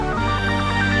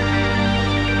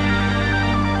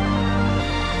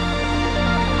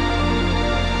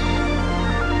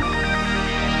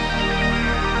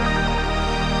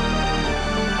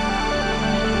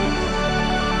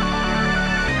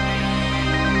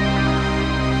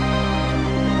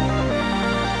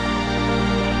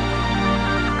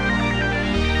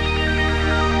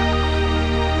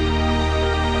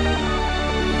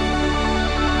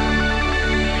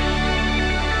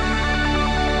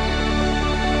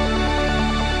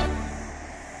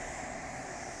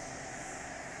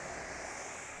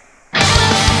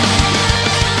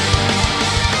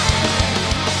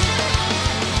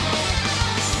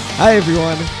Hi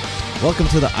everyone, welcome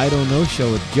to the I Don't Know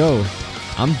Show with Joe.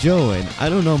 I'm Joe and I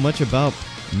don't know much about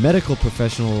medical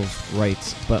professionals'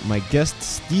 rights, but my guest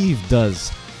Steve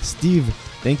does. Steve,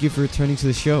 thank you for returning to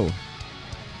the show.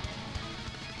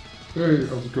 Hey,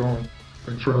 how's it going?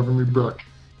 Thanks for having me back.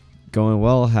 Going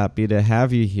well, happy to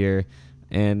have you here.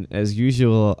 And as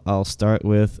usual, I'll start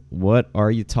with, what are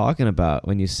you talking about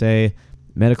when you say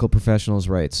medical professionals'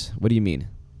 rights? What do you mean?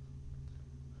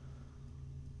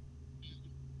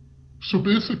 So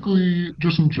basically,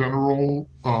 just in general,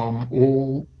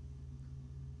 all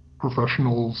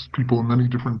professionals, people in many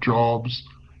different jobs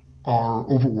are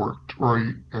overworked,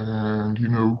 right?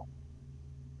 And,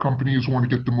 companies want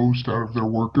to get the most out of their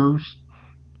workers.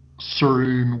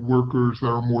 Certain workers that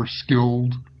are more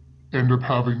skilled end up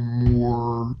having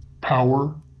more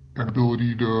power and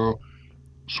ability to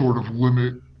sort of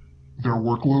limit their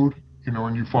workload,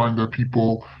 and you find that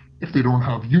people, if they don't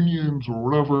have unions or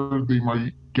whatever, they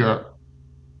might get,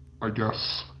 I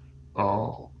guess,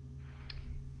 uh,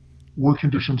 work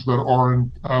conditions that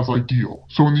aren't as ideal.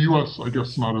 So in the US, I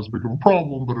guess not as big of a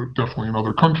problem, but definitely in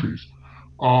other countries.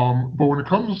 But when it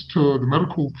comes to the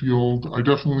medical field, I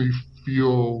definitely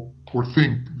feel or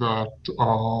think that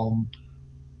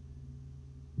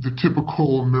the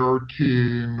typical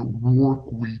American work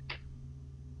week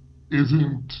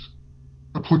isn't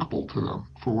applicable to them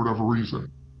for whatever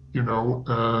reason,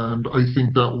 and I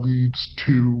think that leads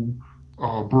to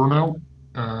burnout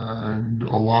and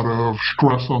a lot of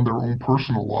stress on their own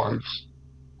personal lives,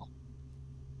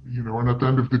 and at the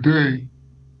end of the day,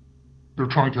 they're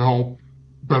trying to help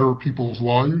better people's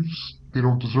lives. They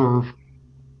don't deserve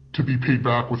to be paid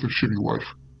back with a shitty life.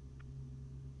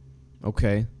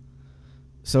 Okay.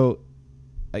 So,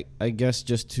 I guess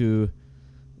just to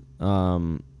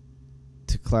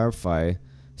clarify,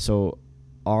 so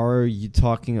are you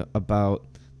talking about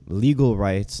legal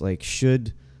rights? Like,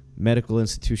 should medical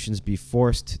institutions be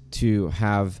forced to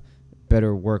have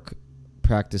better work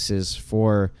practices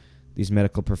for these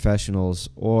medical professionals,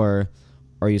 or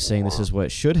are you saying this is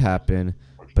what should happen,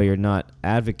 but you're not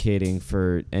advocating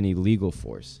for any legal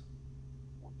force?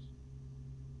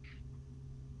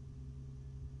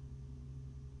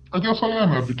 I guess I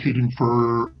am advocating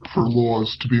for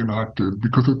laws to be enacted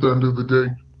because at the end of the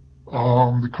day,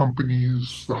 the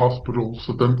companies, the hospitals,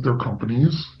 so then their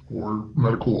companies or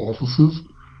medical offices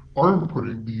aren't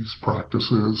putting these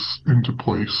practices into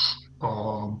place.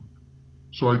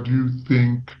 So I do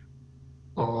think,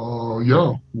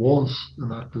 yeah, laws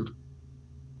enacted.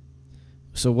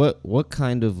 So what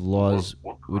kind of laws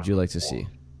would you like to see?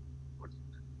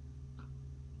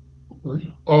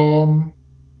 Okay.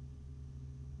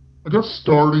 I guess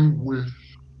starting with,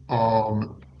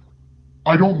 um,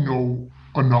 I don't know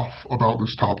enough about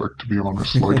this topic, to be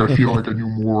honest. Like, I feel like I knew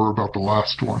more about the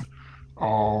last one.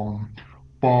 Um,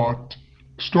 but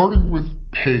starting with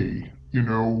pay,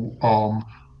 there are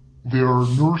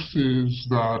nurses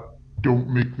that don't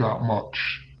make that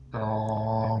much.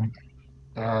 And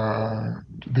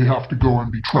they have to go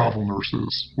and be travel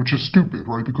nurses, which is stupid,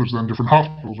 right? Because then different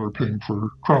hospitals are paying for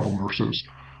travel nurses.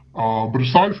 But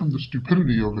aside from the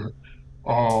stupidity of it,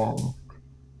 um,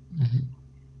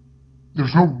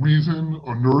 there's no reason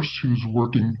a nurse who's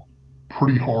working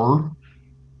pretty hard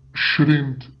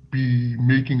shouldn't be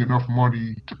making enough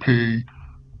money to pay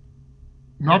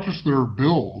not just their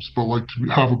bills, but like to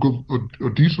have a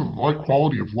decent like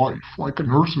quality of life. Like a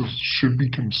nurses should be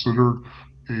considered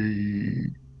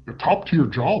a top tier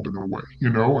job in a way,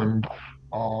 and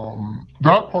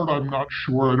that part I'm not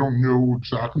sure. I don't know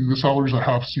exactly the salaries. I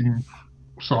have seen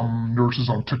some nurses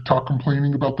on TikTok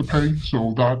complaining about the pay,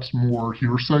 so that's more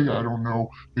hearsay. I don't know.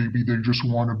 Maybe they just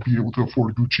want to be able to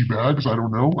afford Gucci bags. I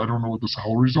don't know. I don't know what the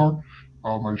salaries are.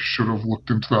 I should have looked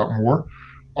into that more.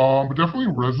 But definitely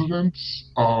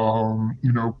residents,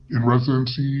 in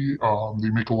residency, they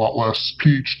make a lot less.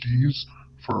 PhDs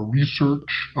for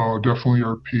research definitely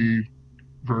are paid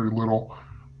very little.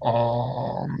 So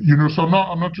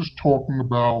I'm not just talking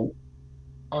about.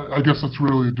 I guess that's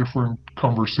really a different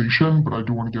conversation, but I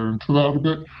do want to get into that a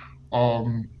bit.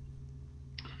 Um,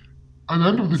 at the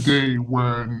end of the day,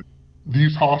 when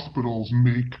these hospitals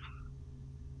make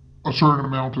a certain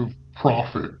amount of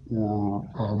profit or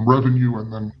revenue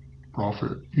and then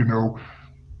profit,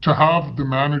 to have the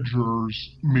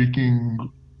managers making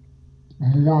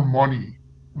more money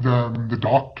than the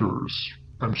doctors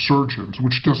and surgeons,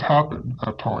 which does happen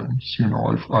at times.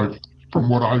 I've from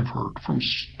what I've heard from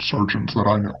surgeons that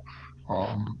I know.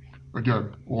 Um,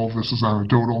 Again, all of this is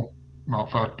anecdotal, not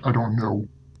fact. I don't know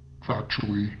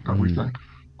factually Mm. everything.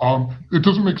 It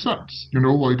doesn't make sense.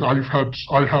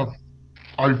 Like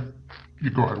I've. You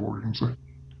go ahead. What were you gonna say?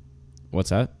 What's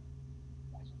that?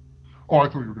 Oh, I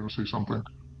thought you were going to say something.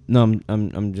 No,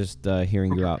 I'm just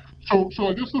hearing you Okay. out. So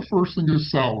I guess the first thing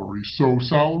is salary. So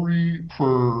salary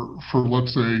for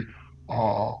let's say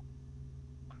uh,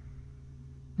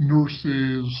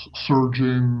 nurses,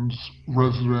 surgeons,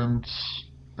 residents,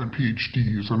 and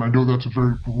PhDs, and I know that's a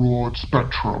very broad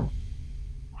spectrum,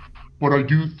 but I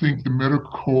do think the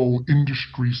medical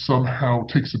industry somehow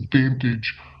takes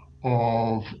advantage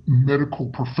of medical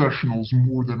professionals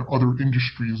more than other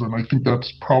industries, and I think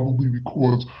that's probably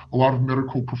because a lot of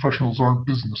medical professionals aren't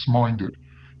business minded,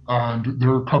 and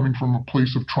they're coming from a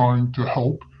place of trying to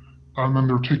help, and then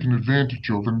they're taken advantage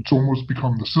of, and it's almost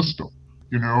become the system,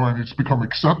 and it's become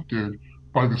accepted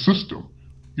by the system,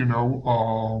 you know.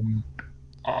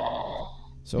 Uh,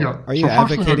 So, yeah. are you So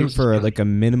first thing I advocating guess is for pay. like a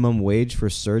minimum wage for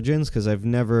surgeons? Because I've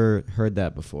never heard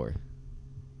that before.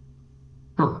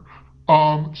 Sure.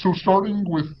 So starting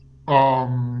with,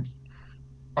 um,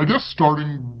 I guess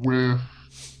starting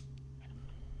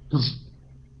is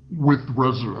with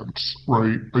residents,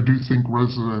 right? I do think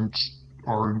residents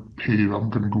aren't paid. I'm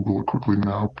going to Google it quickly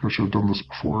now because I should have done this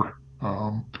before.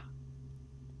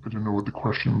 I didn't know what the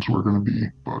questions were going to be,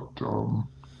 but all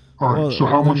right. So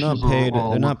Well, how they're much not does paid.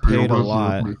 They're let's not say a paid a resident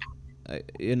lot. make?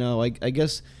 I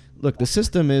guess. Look, the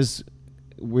system is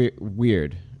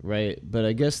weird, right? But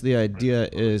I guess the idea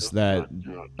is that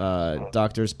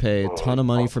doctors pay a ton of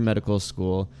money for medical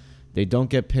school. They don't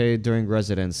get paid during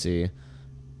residency,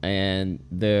 and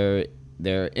they're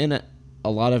in a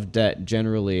lot of debt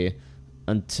generally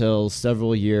until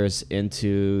several years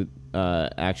into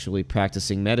actually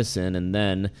practicing medicine, and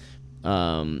then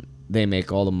they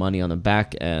make all the money on the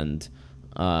back end,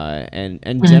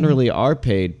 and Mm, generally are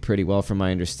paid pretty well, from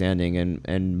my understanding.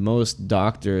 And most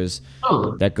doctors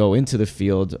sure. that go into the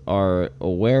field are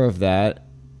aware of that.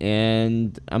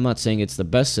 And I'm not saying it's the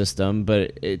best system,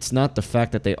 but it's not the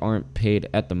fact that they aren't paid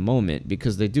at the moment,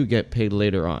 because they do get paid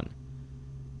later on.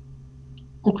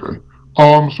 Okay.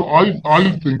 So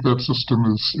I think that system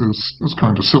is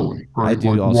kind of silly, I right? do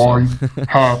Like also. why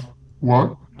have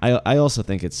what? I also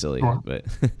think it's Go silly, ahead. but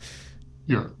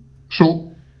Yeah.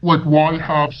 So like why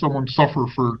have someone suffer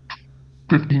for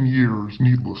 15 years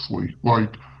needlessly?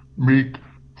 Like make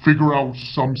figure out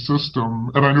some system,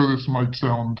 and I know this might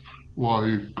sound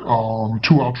like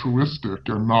too altruistic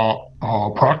and not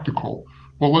practical.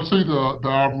 Well, let's say the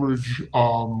average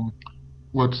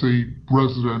let's say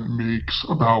resident makes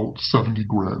about 70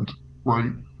 grand,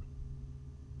 right?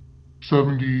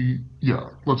 70, yeah,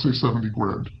 let's say 70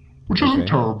 grand, which isn't okay.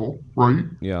 terrible, right?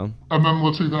 Yeah. And then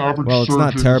let's say the average Well, it's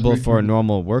not surgeon is terrible for a making,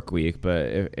 normal work week,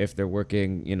 but if they're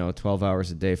working, 12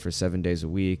 hours a day for 7 days a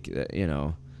week,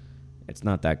 it's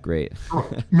not that great.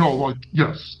 correct. No, like,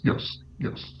 yes, yes,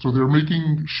 yes. So they're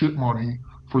making shit money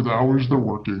for the hours they're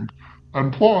working.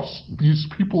 And plus, these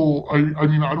people, I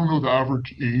mean, I don't know the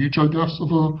average age, I guess,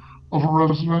 of a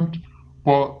resident,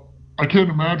 but I can't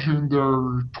imagine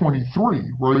they're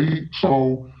 23, right?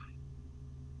 So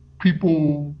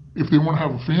people, if they want to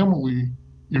have a family,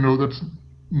 that's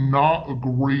not a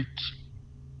great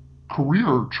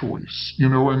career choice,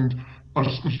 and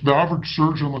the average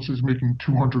surgeon, let's say, is making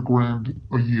 200 grand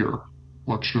a year,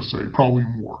 let's just say, probably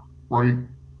more, right?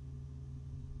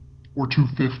 Or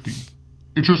 250.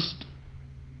 It just,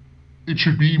 it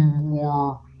should be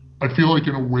more, I feel like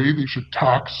in a way they should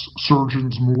tax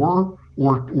surgeons more,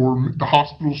 or the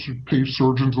hospitals should pay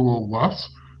surgeons a little less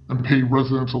and pay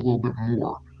residents a little bit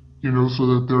more, so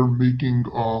that they're making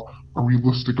a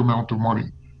realistic amount of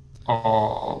money.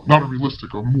 Not a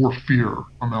realistic, a more fair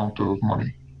amount of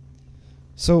money.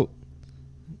 So,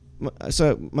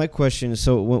 my question is,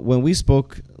 so when we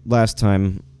spoke last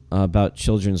time about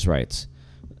children's rights,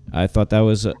 I thought that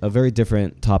was a very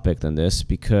different topic than this,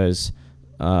 because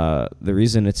the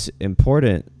reason it's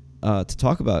important to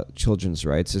talk about children's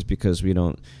rights is because we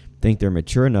don't think they're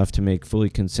mature enough to make fully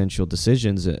consensual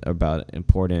decisions about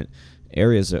important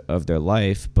areas of their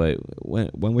life. But when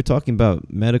we're talking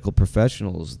about medical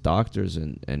professionals, doctors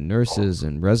and nurses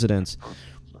and residents,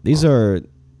 these are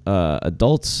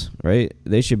adults, right?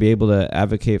 They should be able to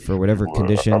advocate for whatever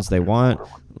conditions they want,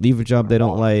 leave a job they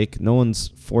don't like. No one's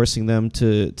forcing them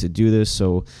to do this.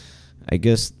 So I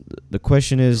guess the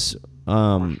question is,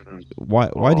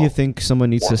 why do you think someone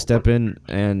needs to step in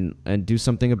and do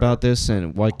something about this,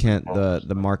 and why can't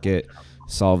the market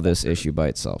solve this issue by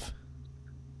itself?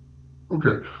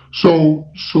 Okay, so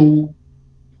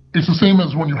it's the same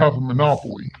as when you have a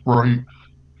monopoly, right?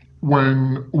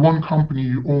 When one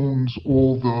company owns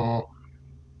all the,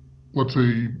 let's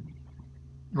say,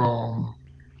 um,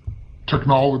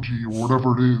 technology or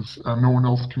whatever it is, and no one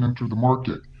else can enter the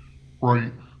market,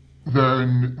 right?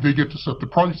 Then they get to set the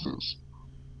prices.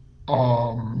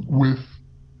 With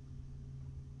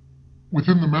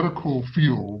within the medical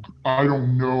field, I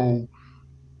don't know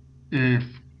if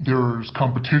there's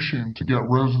competition to get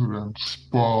residents,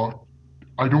 but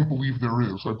I don't believe there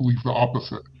is. I believe the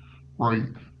opposite, right?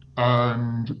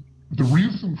 And the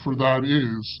reason for that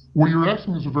is what you're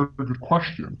asking is a very good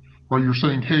question, right? You're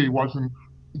saying, hey, why isn't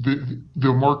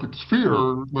the market's fair?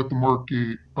 Let the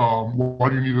market. Why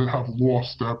do you need to have law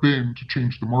step in to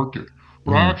change the market?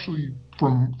 But I Mm-hmm. actually,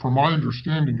 from my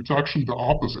understanding, it's actually the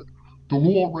opposite. The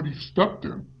law already stepped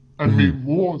in and Mm-hmm. made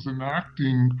laws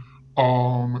enacting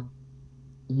um,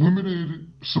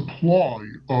 limited supply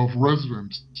of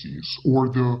residencies, or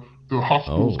the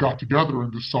hospitals Oh. got together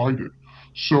and decided.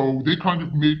 So they kind of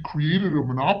created a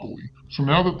monopoly. So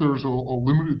now that there's a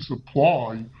limited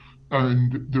supply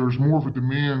and there's more of a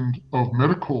demand of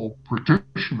medical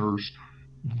practitioners,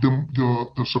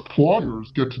 the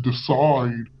suppliers get to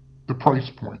decide the price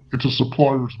point. It's a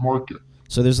supplier's market.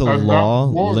 So there's a And that law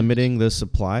was limiting the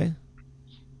supply?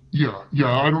 yeah.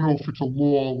 I don't know if it's a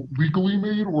law legally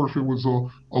made or if it was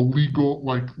a legal,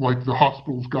 like the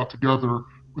hospitals got together,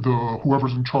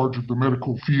 whoever's in charge of the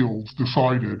medical fields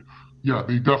decided. Yeah,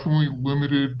 they definitely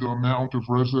limited the amount of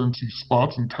residency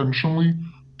spots intentionally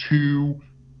to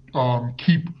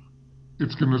keep.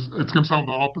 It's gonna sound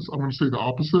the opposite. I'm gonna say the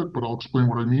opposite, but I'll explain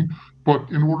what I mean. But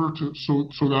in order to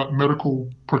so that medical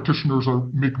practitioners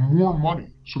make more money,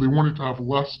 so they wanted to have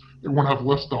less. They want to have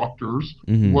less doctors,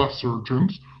 Mm-hmm. less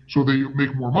surgeons, so they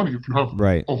make more money. If you have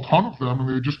Right. a ton of them and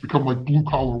they just become like blue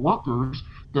collar workers,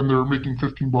 then they're making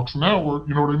 $15 an hour.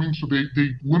 You know what I mean? So they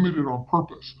limit it on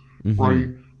purpose, Mm-hmm. right?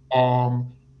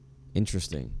 Um,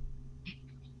 Interesting.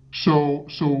 so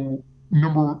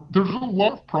there's a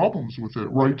lot of problems with it,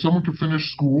 right? Someone could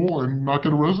finish school and not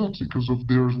get a residency because of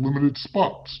there's limited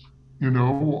spots,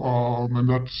 and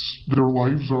that's their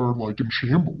lives are like in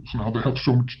shambles now. They have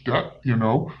so much debt,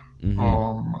 Mm-hmm.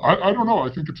 I don't know.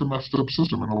 I think it's a messed up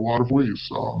system in a lot of ways.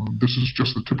 This is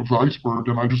just the tip of the iceberg,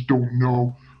 and I just don't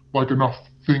know like enough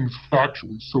things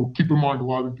factually. So keep in mind a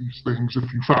lot of these things.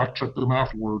 If you fact check them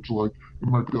afterwards, like it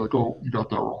might be like, oh, you got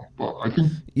that wrong. But I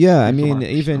think Yeah, I based on my mean,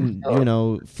 understanding, even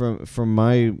from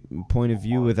my point of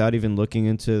view, without even looking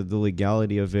into the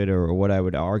legality of it or what I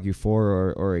would argue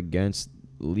for or against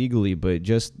legally, but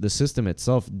just the system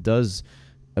itself does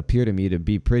appear to me to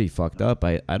be pretty fucked up.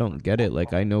 I don't get it.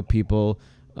 Like I know people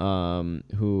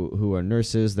who are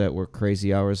nurses that work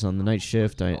crazy hours on the night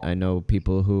shift. I know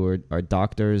people who are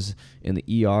doctors in the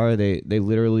ER. They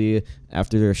literally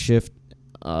after their shift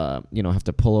have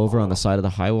to pull over on the side of the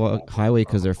highway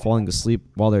because they're falling asleep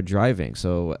while they're driving.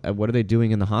 So what are they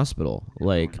doing in the hospital?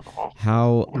 Like,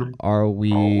 how are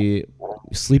we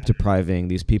sleep depriving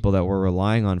these people that we're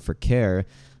relying on for care?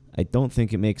 I don't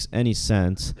think it makes any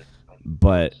sense.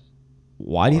 But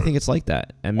why do you think it's like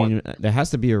that? I mean, there has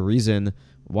to be a reason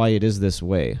why it is this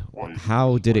way.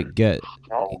 How did it get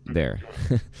there?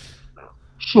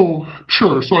 so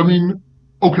sure. So I mean,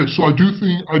 okay. So I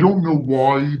don't know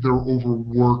why they're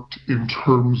overworked in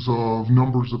terms of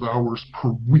numbers of hours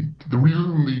per week. The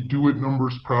reason they do it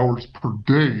numbers per hours per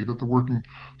day, that they're working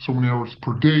so many hours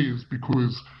per day, is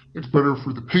because it's better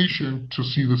for the patient to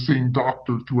see the same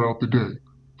doctor throughout the day.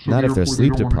 So Not if they're therefore, they sleep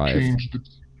don't want to deprived. change the.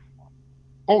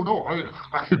 Oh no,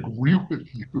 I agree with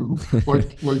you.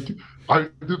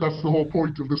 That's the whole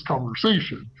point of this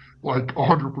conversation. Like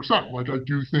 100%. Like I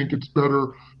do think it's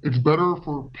better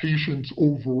for patients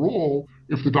overall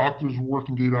if the doctors are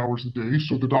working 8 hours a day,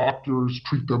 so the doctors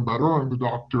treat them better and the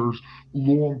doctors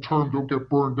long term don't get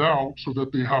burned out so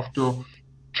that they have to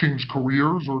change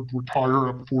careers or retire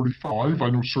at 45. I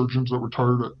know surgeons that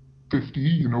retired at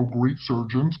 50, great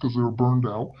surgeons because they were burned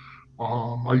out.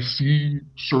 I see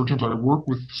surgeons, I work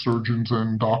with surgeons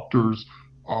and doctors.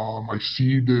 I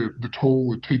see the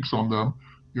toll it takes on them.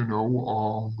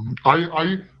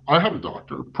 I had a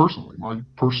doctor personally, my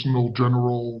personal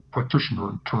general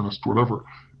practitioner, internist, whatever.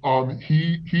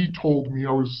 He told me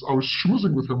I was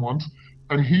schmoozing with him once,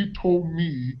 and he told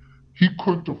me he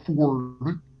couldn't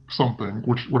afford something,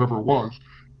 which whatever it was,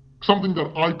 something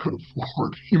that I could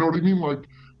afford. You know what I mean? Like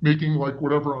making like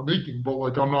whatever I'm making, but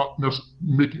like I'm not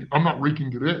raking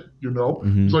it in.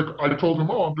 Mm-hmm. He's like, I told him,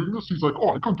 oh, I'm doing this. He's like,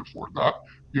 oh, I couldn't afford that.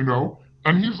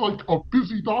 And he's like a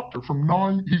busy doctor from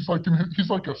nine. He's like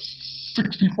a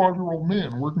 65-year-old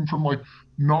man working from like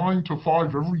 9 to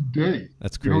 5 every day.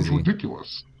 That's It's crazy.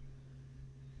 ridiculous.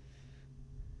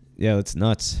 Yeah, that's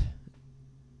nuts.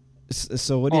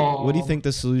 So what do you Um, think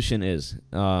the solution is?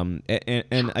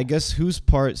 And I guess whose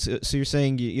part? So you're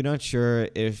saying you're not sure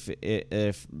if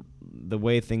the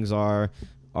way things are,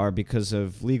 are because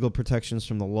of legal protections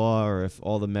from the law, or if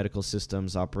all the medical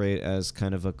systems operate as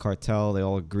kind of a cartel. They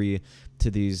all agree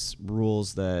to these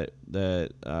rules and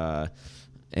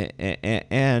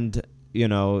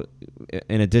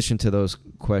in addition to those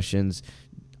questions,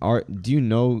 do you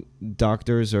know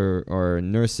doctors or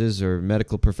nurses or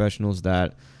medical professionals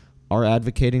that are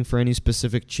advocating for any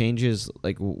specific changes?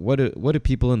 Like, what do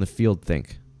people in the field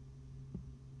think?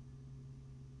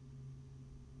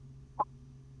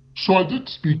 So I did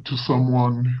speak to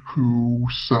someone who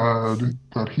said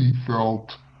that he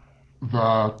felt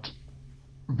that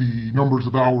the numbers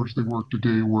of hours they worked a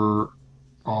day were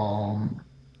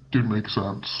didn't make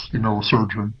sense, a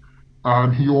surgeon.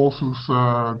 And he also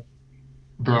said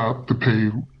that the pay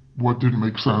what didn't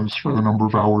make sense for the number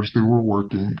of hours they were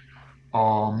working.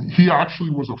 He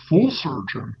actually was a full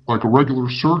surgeon, like a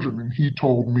regular surgeon, and he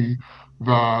told me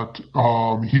that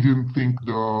he didn't think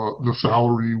the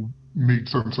salary made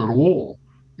sense at all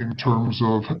in terms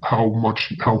of how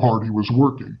hard he was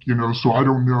working. So I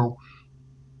don't know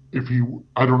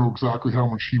exactly how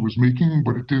much he was making,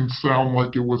 but it didn't sound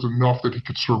like it was enough that he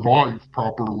could survive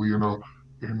properly in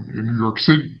New York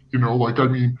City. Like, I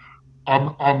mean,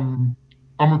 I'm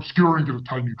I'm obscuring it a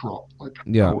tiny drop, like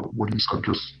Yeah. what he said.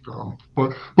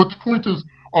 But the point is,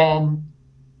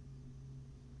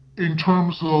 in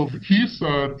terms of he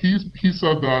said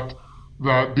that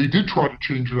they did try to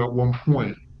change it at one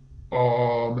point,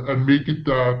 and make it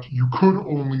that you could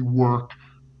only work,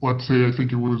 let's say, I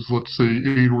think it was, let's say,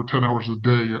 8 or 10 hours a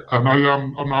day. And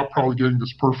I'm not probably getting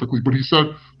this perfectly, but he said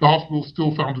the hospital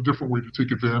still found a different way to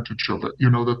take advantage of it.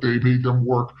 That they made them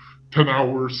work 10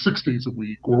 hours, 6 days a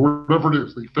week, or whatever it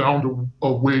is. They found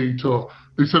a way to.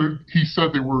 He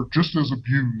said they were just as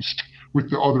abused with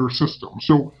the other system.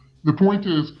 So the point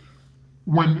is,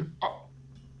 when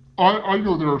I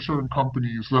know there are certain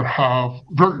companies that have,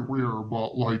 very rare,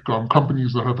 but like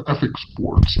companies that have ethics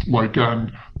boards,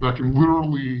 and that can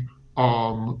literally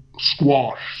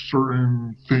squash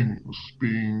certain things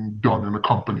being done in a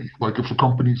company. Like if a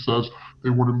company says they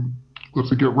want to, let's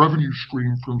say, get revenue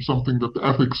stream from something that the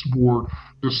ethics board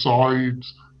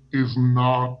decides is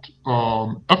not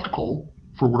ethical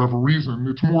for whatever reason,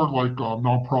 it's more like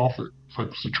nonprofit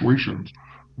type situations.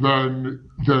 Then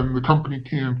the company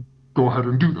can't go ahead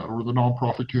and do that, or the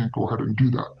nonprofit can't go ahead and do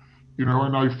that.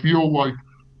 And I feel like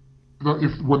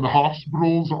when the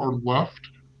hospitals are left,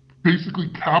 basically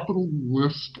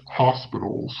capitalist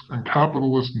hospitals and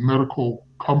capitalist medical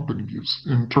companies,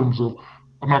 in terms of,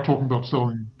 I'm not talking about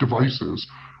selling devices,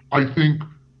 I think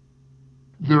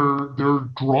their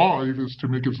drive is to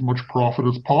make as much profit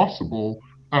as possible.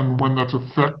 And when that's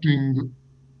affecting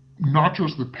not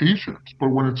just the patients, but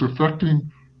when it's affecting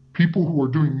people who are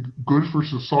doing good for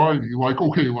society, like,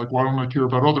 okay, like, why don't I care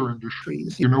about other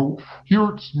industries? Here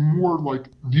it's more like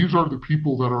these are the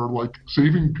people that are like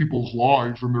saving people's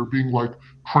lives, and they're being like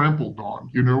trampled on.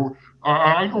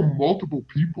 I know multiple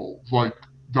people, like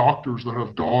doctors, that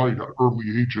have died at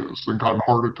early ages and gotten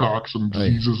heart attacks and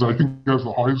diseases. I think it has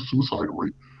the highest suicide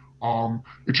rate.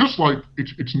 It's just like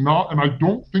it's not, and I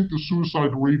don't think the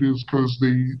suicide rate is because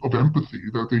of empathy,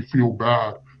 that they feel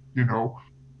bad,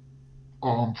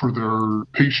 for their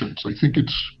patients. I think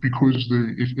it's because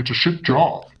it's a shit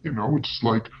job. It's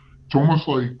almost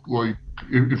like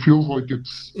it feels like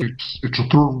it's a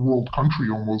third world country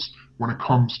almost when it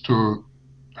comes to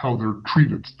how they're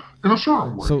treated in a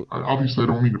certain way. So, obviously, I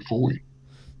don't mean it fully.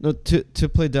 No, to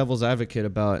play devil's advocate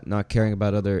about not caring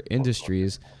about other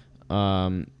industries,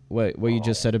 what you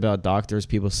just said about doctors,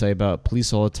 people say about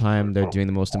police all the time, they're doing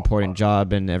the most important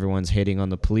job and everyone's hating on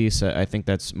the police. I think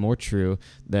that's more true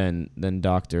than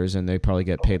doctors, and they probably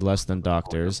get paid less than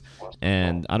doctors.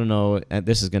 And I don't know, and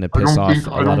this is going to piss off a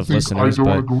lot of listeners. I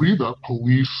don't agree that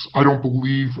police, I don't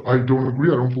believe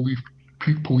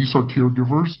police are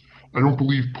caregivers. I don't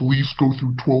believe police go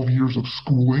through 12 years of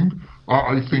schooling.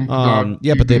 I think that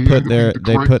but they put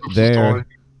their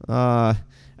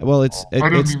well, I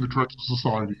don't mean the dregs of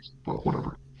society, but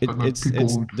whatever.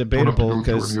 It's debatable,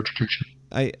 because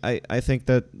I think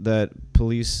that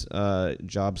police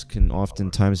jobs can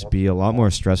oftentimes be a lot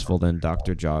more stressful than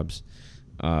doctor jobs.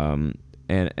 And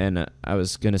I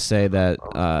was going to say that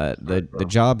the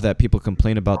job that people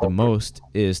complain about the most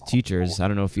is teachers. I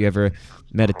don't know if you ever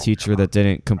met a teacher that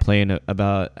didn't complain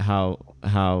about how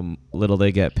little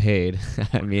they get paid.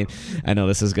 I mean, I know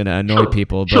this is going to annoy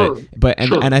people, but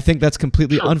I think that's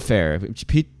completely unfair.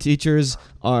 Teachers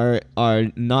are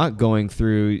not going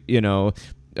through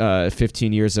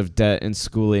 15 years of debt and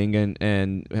schooling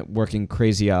and working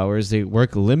crazy hours. They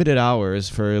work limited hours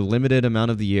for a limited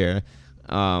amount of the year.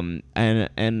 And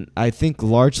I think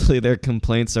largely their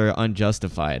complaints are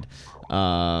unjustified.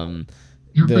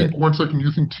 You the think, one second,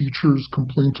 you think teachers'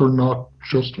 complaints are not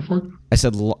justified? I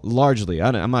said largely.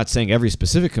 I'm not saying every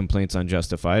specific complaint's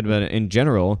unjustified, but in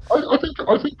general.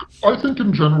 I think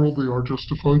in general they are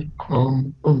justified. I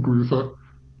agree with that.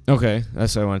 Okay,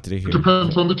 that's what I wanted to It hear.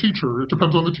 depends on the teacher. It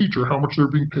depends on the teacher, how much they're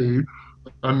being paid,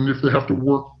 and if they have to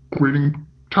work grading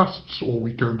tests all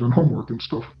weekend and homework and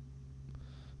stuff.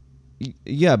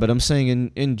 Yeah, but I'm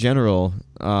saying in general,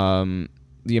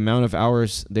 the amount of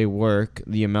hours they work,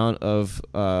 the amount of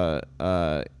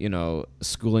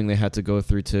schooling they had to go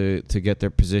through to get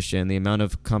their position, the amount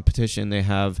of competition they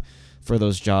have for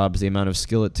those jobs, the amount of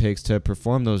skill it takes to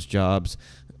perform those jobs,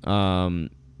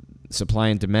 supply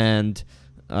and demand,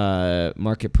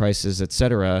 market prices,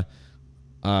 etc.,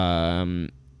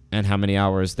 and how many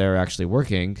hours they're actually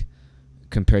working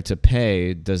compared to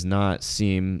pay does not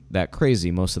seem that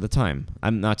crazy most of the time.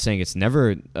 I'm not saying it's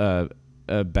never a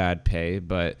bad pay,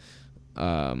 but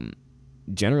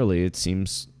generally it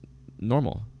seems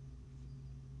normal.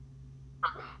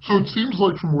 So it seems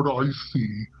like from what I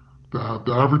see, that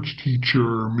the average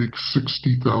teacher makes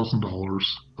 $60,000,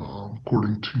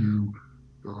 according to,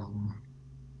 um,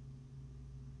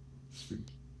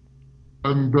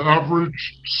 and the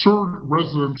average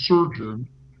resident surgeon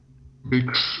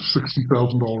makes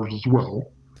 $60,000 as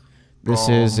well, This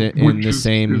is in which the is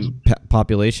same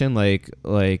population, I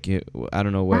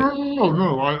don't know no, what. no, no,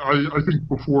 no, no. I think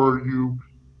before you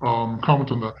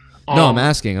comment on that, No, I'm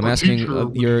asking. I'm a asking teacher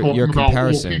was your talking about all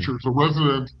comparison. teachers. A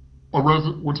resident.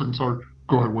 One second, sorry.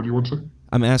 Go ahead. What do you want to say?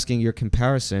 I'm asking your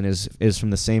comparison is from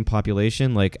the same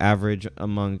population, like average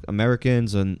among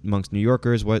Americans and amongst New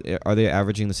Yorkers. What are they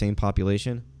averaging the same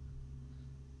population?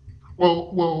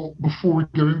 Well, before we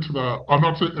get into that, I'm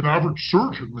not saying an average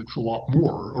surgeon makes a lot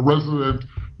more. A resident,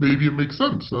 maybe it makes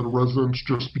sense that a resident's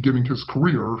just beginning his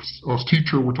career. A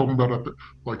teacher, we're talking about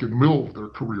like in the middle of their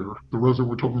career. The resident,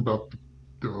 we're talking about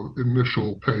the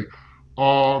initial pay.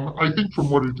 I think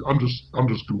from what I'm just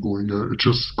googling it. It's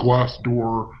just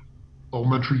Glassdoor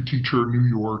elementary teacher, New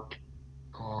York,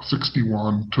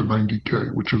 61 to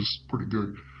 90K, which is pretty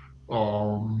good.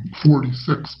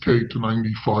 46K to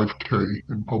 95K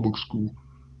in public school.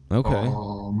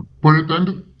 Okay. But at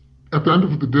the end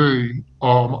of the day,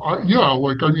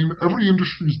 like I mean, every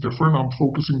industry is different. I'm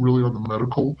focusing really on the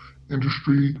medical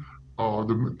industry,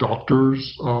 the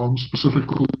doctors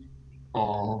specifically.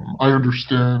 I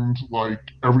understand like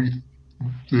everything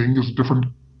is a different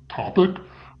topic.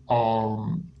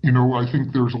 I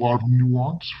think there's a lot of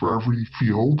nuance for every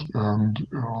field, and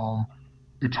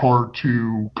it's hard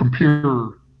to compare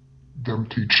them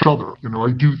to each other.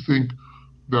 I do think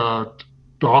that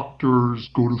doctors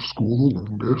go to school the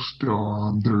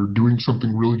longest. They're doing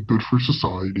something really good for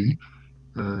society,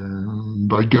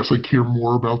 and I guess I care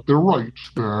more about their rights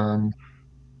than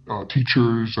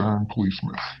teachers and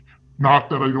policemen. Not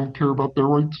that I don't care about their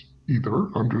rights either.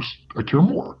 I care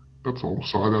more. That's all.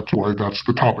 So that's why that's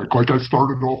the topic. Like I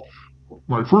started off,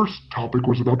 my first topic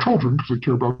was about children because I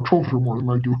care about children more than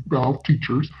I do about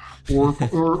teachers or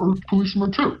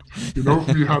policemen too. If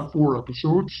we had 4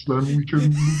 episodes, then we can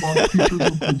move on to teachers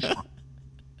and policemen.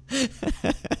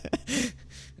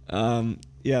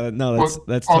 Yeah, no, But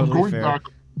that's totally going fair. back,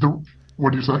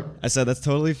 what do you say? I said that's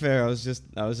totally fair. I was just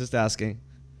asking.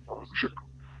 Sure,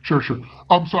 sure, sure.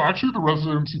 So actually, the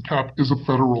residency cap is a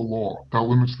federal law that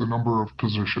limits the number of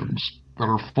positions that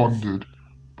are funded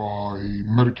by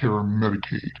Medicare and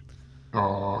Medicaid,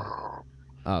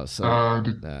 Oh, so and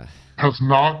it uh, has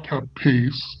not kept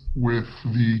pace with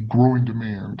the growing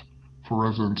demand for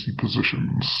residency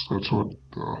positions. That's what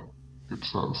it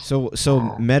says. so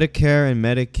Medicare and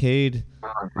Medicaid,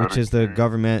 which is the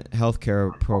government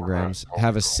healthcare programs,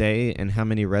 have a say in how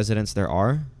many residents there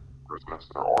are.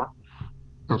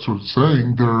 That's what it's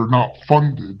saying. They're not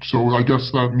funded. So I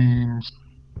guess that means,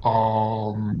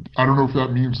 I don't know if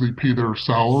that means they pay their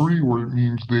salary or it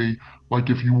means like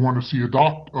if you want to see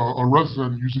a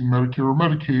resident using Medicare or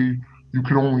Medicaid, you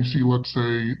can only see,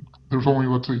 there's only,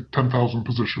 let's say, 10,000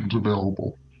 positions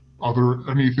available.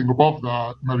 Anything above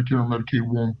that, Medicare and Medicaid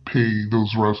won't pay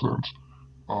those residents.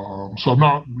 So I'm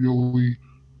not really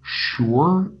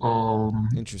sure.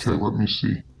 Okay, Interesting. let me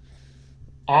see.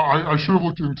 I should have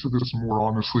looked into this more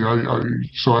honestly.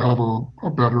 So I have a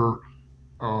better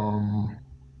um,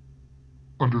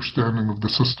 understanding of the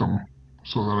system,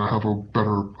 so that I have a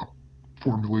better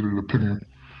formulated opinion.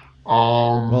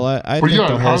 Well, I But think yeah,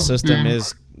 the it whole has system been.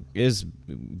 is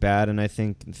bad, and I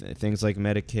think things like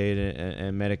Medicaid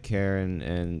and Medicare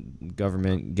and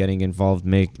government getting involved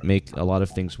make a lot of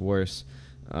things worse,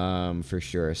 for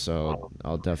sure. So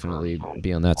I'll definitely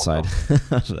be on that side.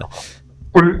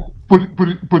 But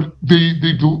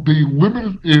they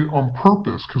limit it on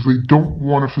purpose because they don't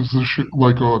want a physician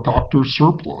like a doctor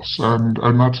surplus, and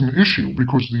that's an issue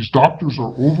because these doctors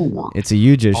are overworked. It's a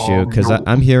huge issue You because know,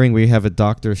 I'm hearing we have a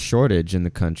doctor shortage in the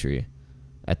country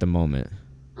at the moment.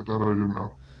 that I didn't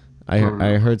know.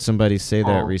 I heard somebody say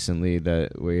that Um, recently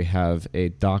that we have a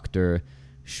doctor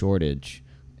shortage,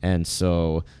 and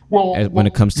so when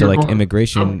it comes to yeah, go like ahead.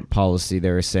 immigration policy,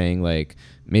 they were saying like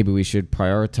maybe we should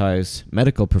prioritize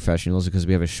medical professionals because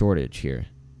we have a shortage here.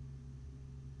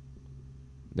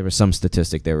 There was some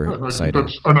statistic they Yeah, were citing.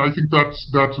 and I think that's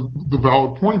the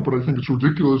valid point. But I think it's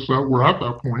ridiculous that we're at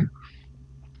that point.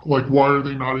 Like, why are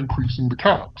they not increasing the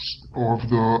caps of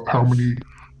the how many,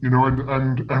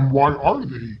 and why are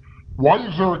they? Why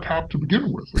is there a cap to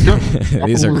begin with? Again,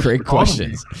 These are capitalist great economy.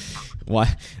 questions.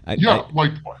 Why? Yeah,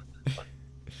 like,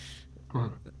 go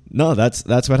ahead. No, that's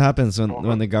what happens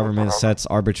when the government sets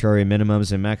arbitrary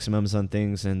minimums and maximums on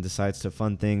things and decides to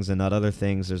fund things and not other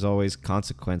things. There's always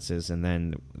consequences, and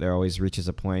then there always reaches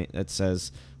a point that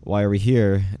says, "Why are we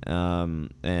here?"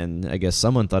 And I guess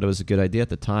someone thought it was a good idea at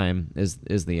the time.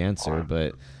 Is the answer,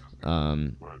 but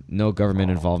no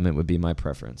government involvement would be my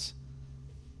preference.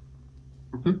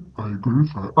 Okay, I agree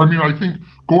with that. I mean, I think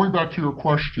going back to your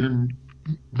question,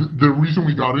 the reason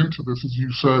we got into this is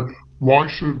you said, why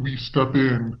should we step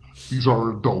in? These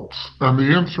are adults. And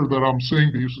the answer that I'm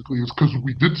saying basically is because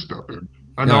we did step in.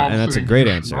 And No, now I'm and that's a saying you great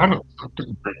should answer. not have stepped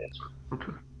in.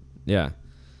 Okay. Yeah.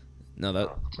 No,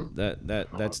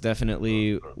 that's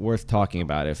definitely worth talking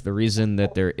about. If the reason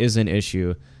that there is an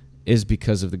issue is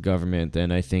because of the government, then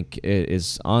I think it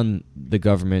is on the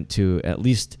government to at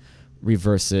least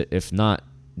reverse it, if not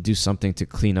do something to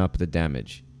clean up the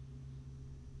damage.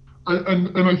 And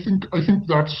I think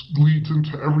that leads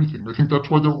into everything. I think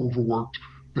that's why they're overworked.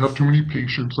 They have too many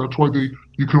patients. That's why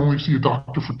you can only see a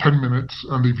doctor for 10 minutes,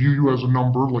 and they view you as a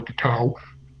number, like a cow,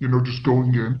 just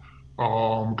going in,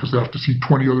 because they have to see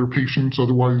 20 other patients.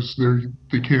 Otherwise,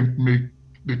 they can't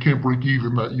break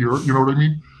even that year. You know what I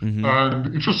mean? Mm-hmm.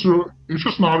 And it's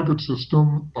just not a good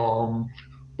system.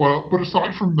 But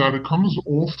aside from that, it comes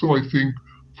also, I think,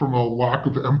 from a lack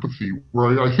of empathy,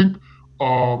 right? I think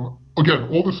again,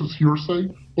 all this is hearsay,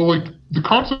 but like the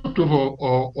concept of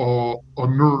a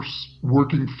nurse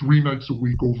working 3 nights a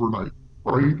week overnight,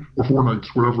 right, or 4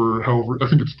 nights, whatever, however, I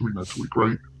think it's 3 nights a week,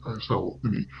 right? So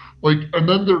like, and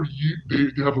then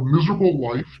they have a miserable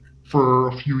life for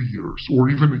a few years or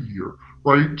even a year,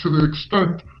 right? To the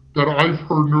extent that I've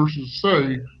heard nurses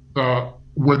say that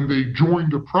when they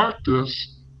joined a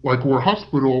practice, like or a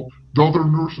hospital, the other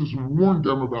nurses warned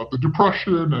them about the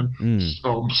depression, and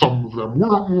Mm. some of them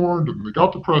weren't warned, and they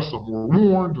got depressed. Some were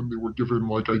warned, and they were given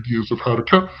like ideas of how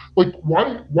to like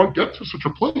why get to such a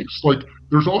place? Like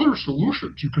there's other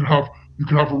solutions. You can have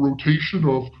a rotation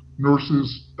of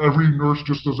nurses. Every nurse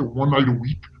just does it 1 night a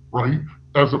week, right?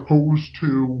 As opposed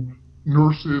to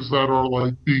nurses that are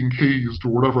like being hazed or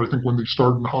whatever. I think when they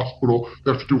start in the hospital,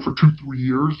 they have to do it for 2 3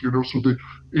 years. So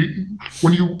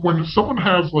when someone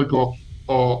has like a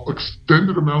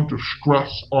extended amount of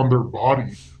stress on their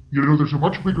body, there's a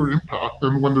much bigger impact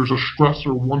than when there's a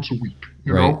stressor once a week,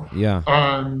 Right. Yeah.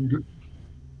 and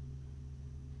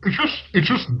it's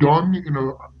just done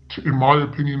in my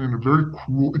opinion, in a very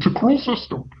cruel. It's a cruel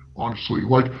system, honestly.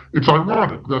 Like it's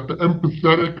ironic that the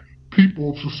empathetic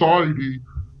people of society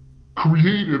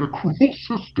created a cruel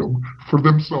system for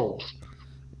themselves.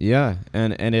 Yeah,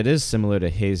 and it is similar to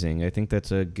hazing. I think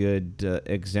that's a good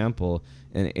example,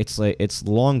 and it's like it's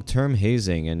long-term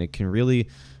hazing, and it can really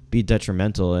be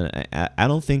detrimental. And I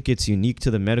don't think it's unique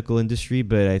to the medical industry,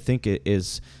 but I think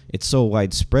it's so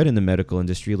widespread in the medical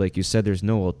industry. Like you said, there's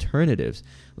no alternatives.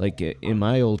 Like in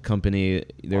my old company,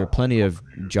 there are plenty of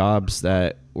jobs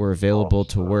that were available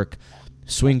to work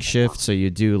swing shifts, so you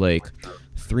do like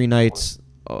 3 nights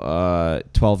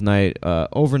 12-night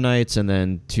overnights, and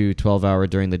then 2 12-hour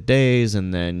during the days,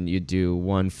 and then you do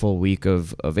one full week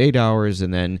of 8 hours,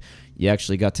 and then you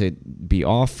actually got to be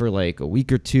off for like a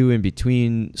week or two in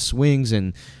between swings.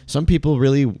 And some people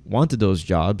really wanted those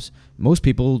jobs. Most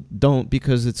people don't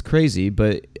because it's crazy,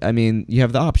 but I mean, you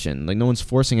have the option. Like no one's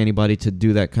forcing anybody to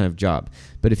do that kind of job.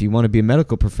 But if you want to be a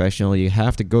medical professional, you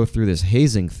have to go through this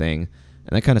hazing thing,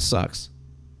 and that kind of sucks.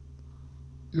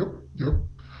 Yep, yep.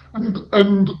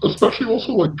 And especially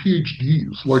also like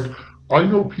PhDs. Like I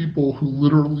know people who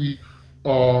literally,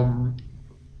 um,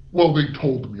 well, they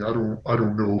told me. I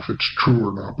don't know if it's true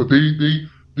or not, but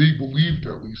they believed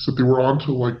at least that they were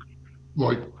onto like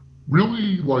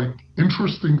really like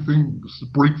interesting things,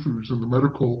 breakthroughs in the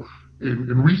medical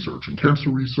in research and cancer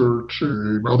research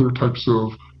and other types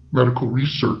of medical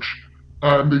research.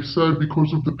 And they said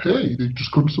because of the pay, they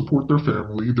just couldn't support their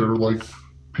family. They're like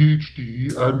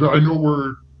PhD, and I know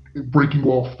we're breaking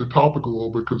off the topic a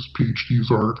little bit because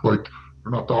PhDs aren't like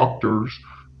they're not doctors,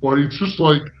 but it's just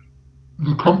like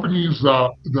the companies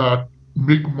that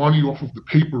make money off of the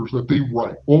papers that they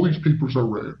write. All these papers are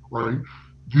read, right?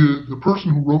 The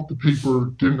person who wrote the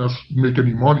paper didn't make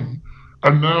any money,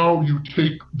 and now you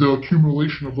take the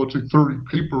accumulation of let's say 30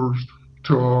 papers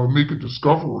to make a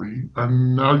discovery,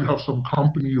 and now you have some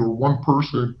company or one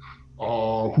person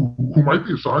who might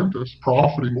be a scientist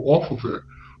profiting off of it,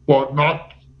 but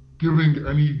not giving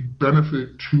any benefit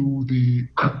to the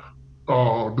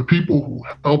people who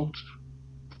helped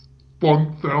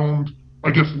found,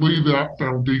 I guess, lay that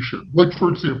foundation. Like, for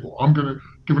example, I'm going to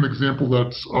give an example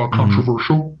that's Mm-hmm.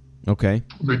 controversial, Okay.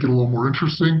 make it a little more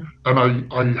interesting. And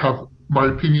I have, my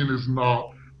opinion is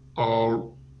not,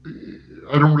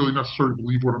 I don't really necessarily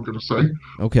believe what I'm going to say.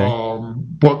 Okay.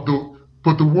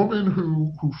 But the woman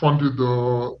who funded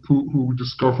who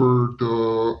discovered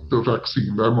the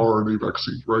vaccine, the mRNA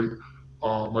vaccine, right?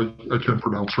 I can't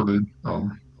pronounce her name. Let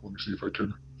me see if I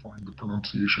can find the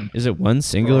pronunciation. Is it one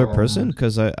singular person? Um,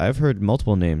 Because I've heard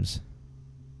multiple names.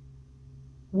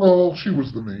 well, she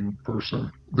was the main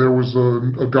person. There was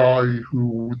a guy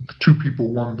who two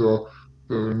people won the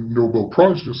Nobel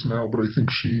Prize just now, but I think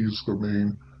she's the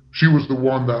main. She was the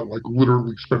one that like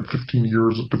literally spent 15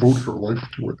 years, devoted her life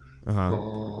to it. Uh huh.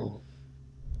 Uh,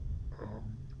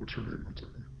 what's her name?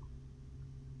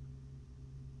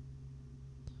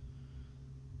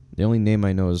 The only name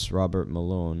I know is Robert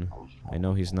Malone. I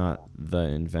know he's not the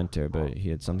inventor, but he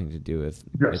had something to do with its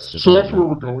Yes, so that's where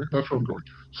development. we're going. That's where I'm going.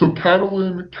 So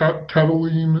Cataline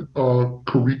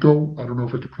Carico. I don't know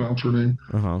if I can pronounce her name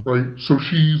Uh huh. right. So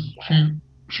she's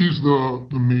the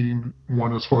main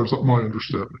one as far as my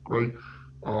understanding, right?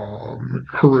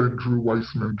 Her and Drew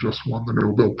Weissman just won the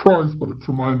Nobel Prize, but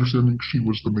from my understanding, she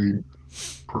was the main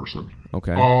person.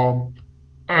 Okay. Um,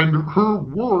 and her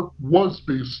work was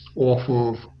based off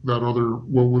of that other.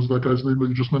 What was that guy's name that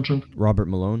you just mentioned? Robert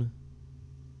Malone.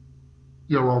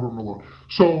 Yeah, Robert Malone.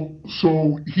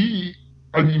 So he,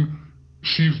 I mean,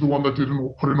 she's the one that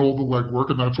didn't put in all the legwork,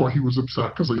 and that's why he was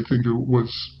upset because I think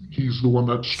he's the one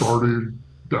that started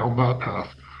down that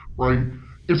path, right?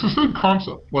 It's the same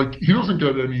concept. Like he doesn't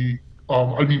get any.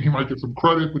 I mean, he might get some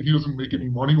credit, but he doesn't make any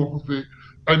money off of it,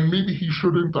 and maybe he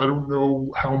shouldn't. I don't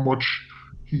know how much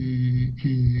he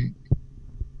he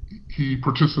he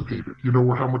participated,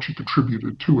 or how much he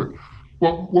contributed to it.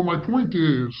 Well, my point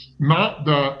is not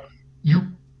that you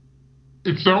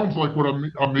it sounds like what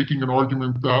I'm making an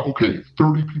argument that okay,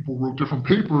 30 people wrote different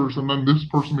papers, and then this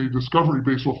person made a discovery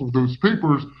based off of those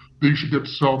papers. They should get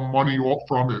some money off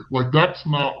from it. Like that's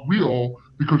not real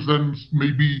because then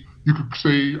maybe you could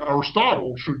say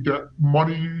Aristotle should get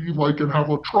money, like and have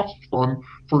a trust fund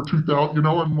for 2000,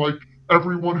 and like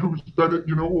everyone who's been it,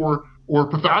 or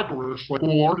Pythagoras, like a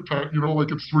little architect,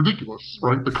 like it's ridiculous,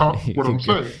 right? What I'm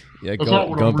saying. Yeah. That's Go not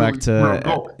what go I'm back really where I'm to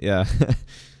going. yeah.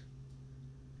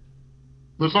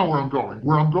 That's not where I'm going.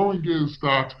 Where I'm going is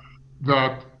that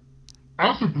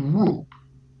as a group,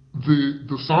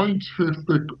 the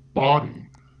scientific body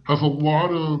has a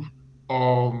lot of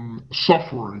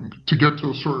suffering to get to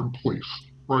a certain place,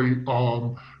 right?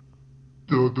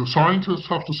 The scientists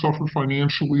have to suffer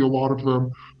financially. A lot of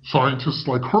them, scientists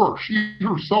like her, she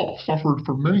herself suffered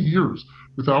for many years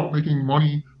without making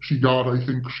money. I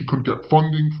think, she couldn't get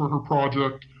funding for her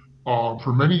project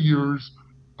for many years,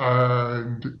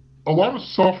 and a lot of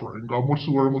suffering. What's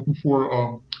the word I'm looking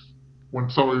for? When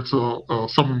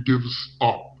someone gives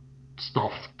up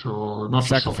stuff to not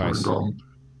just suffering. Sacrifice.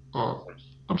 Uh,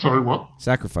 I'm sorry, what?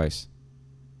 Sacrifice.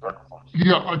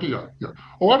 Yeah.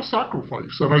 A lot of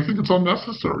sacrifice, and I think it's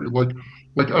unnecessary.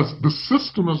 Like as the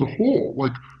system as a whole,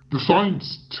 like the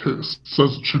scientists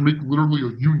says it should make literally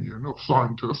a union of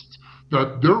scientists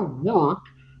that their work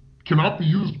cannot be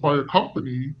used by a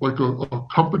company, like a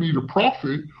company to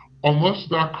profit, unless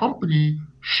that company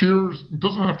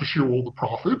doesn't have to share all the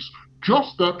profits,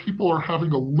 just that people are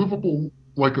having a livable,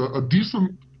 like a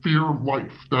decent, fair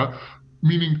life. That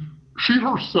meaning she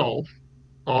herself,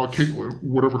 Caitlin,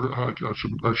 whatever I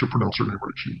should pronounce her name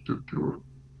right. She did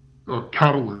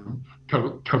Cataline.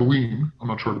 I'm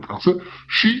not sure how to pronounce it.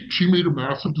 She made a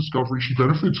massive discovery. She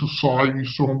benefited society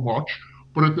so much,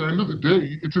 but at the end of the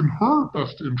day, it's in her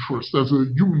best interest as a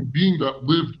human being that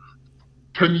lived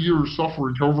 10 years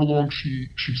suffering, however long she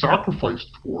sacrificed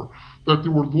for, that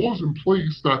there were laws in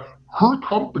place that her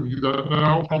company that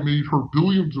now made her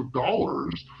billions of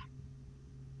dollars,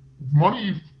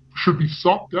 money should be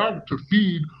sucked out to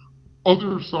feed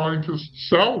other scientists'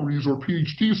 salaries or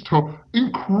PhDs to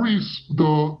increase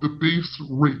the base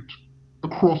rate.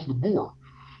 across the board.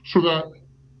 So that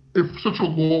if such a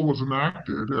law was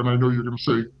enacted, and I know you're going to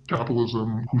say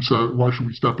capitalism, who said why should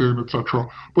we step in, etc.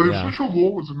 But if Yeah. such a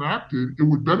law was enacted, it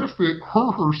would benefit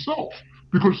her herself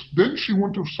because then she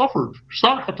wouldn't have suffered,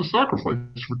 had to sacrifice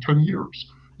for 10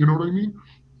 years. You know what I mean?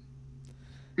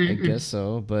 I guess It's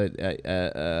so, but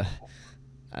I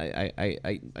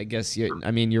guess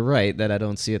I mean, you're right that I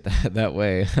don't see it that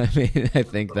way. I mean, I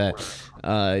think that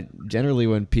generally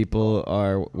when people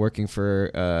are working for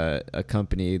a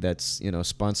company that's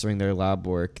sponsoring their lab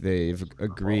work, they've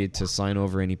agreed to sign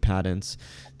over any patents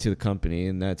to the company,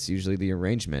 and that's usually the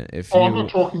arrangement. If oh, I'm not you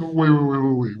talking.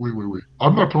 Wait.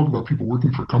 I'm not talking about people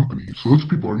working for companies. Those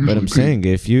people are But I'm usually paid saying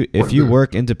if quite a you bit.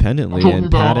 work independently and I'm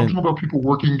patent talking about people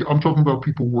working. I'm talking about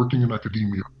people working in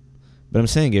academia. But I'm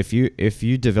saying if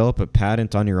you develop a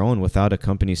patent on your own without a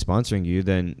company sponsoring you,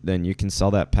 then you can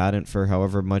sell that patent for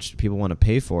however much people want to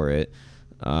pay for it.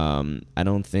 I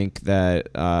don't think that.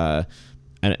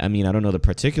 I mean, I don't know the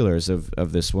particulars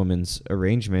of this woman's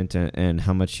arrangement and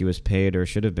how much she was paid or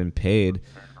should have been paid.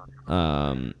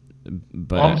 Um,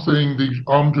 but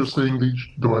I'm just saying they.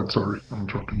 Go ahead. Sorry, I'm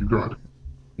interrupting you. Go ahead.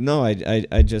 No,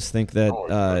 I just think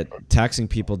that taxing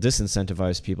people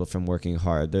disincentivize people from working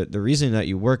hard. The reason that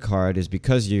you work hard is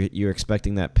because you're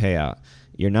expecting that payout.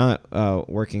 You're not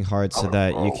working hard so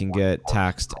that you can get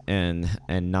taxed and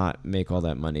not make all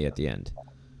that money at the end.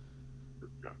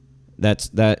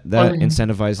 I That mean,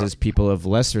 incentivizes people of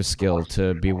lesser skill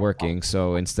to be working.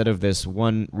 So instead of this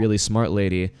one really smart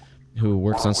lady who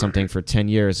works on something for 10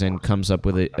 years and comes up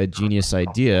with a genius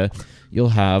idea, you'll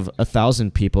have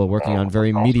 1,000 people working on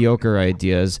very mediocre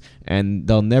ideas, and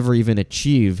they'll never even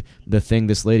achieve the thing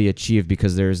this lady achieved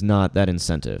because there's not that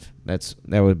incentive. That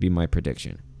would be my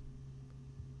prediction.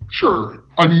 sure.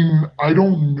 I mean, I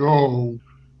don't know.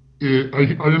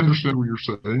 I understand what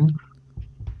you're saying.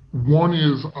 One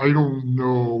is I don't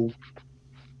know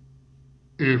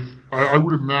if I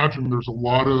would imagine there's a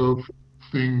lot of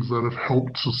things that have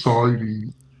helped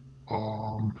society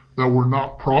that were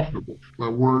not profitable,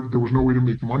 that were there was no way to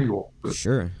make money off of it,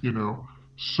 Sure. you know.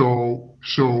 So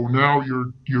now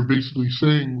you're basically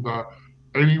saying that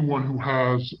anyone who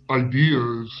has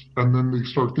ideas and then they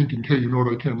start thinking, hey, you know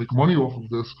what, I can't make money off of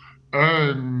this,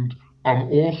 and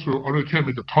I can't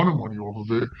make a ton of money off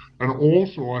of it, and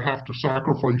also I have to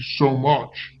sacrifice so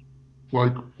much.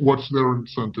 Like, what's their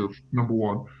incentive? Number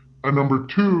one, and number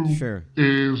two Sure.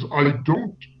 is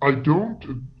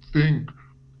think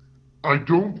I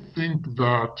don't think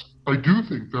that I do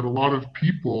think that a lot of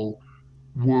people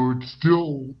would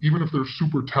still, even if they're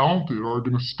super talented, are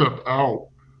going to step out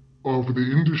of the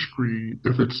industry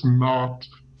if it's not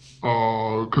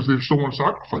because they just don't want to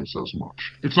sacrifice as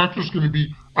much. It's not just going to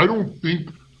be. I don't think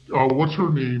what's her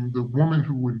name, the woman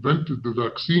who invented the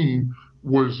vaccine,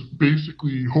 was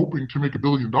basically hoping to make $1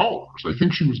 billion. I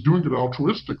think she was doing it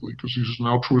altruistically because she's an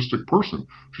altruistic person.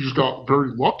 She just got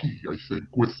very lucky, I think,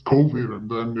 with COVID and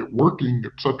then it working,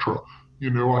 etc.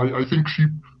 I think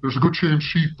there's a good chance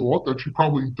she thought that she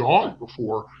probably died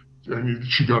before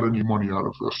she got any money out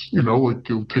of this. Like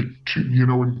it'll take,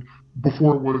 and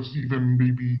before it was even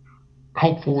maybe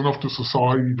helpful enough to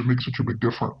society to make such a big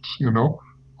difference.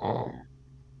 Um,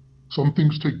 some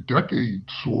things take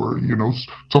decades, or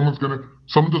someone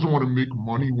doesn't want to make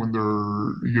money when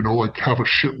they're like have a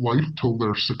shit life till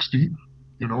they're 60.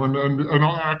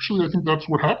 Actually, I think that's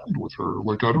what happened with her.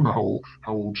 Like I don't know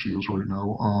how old she is right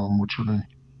now. What's her name?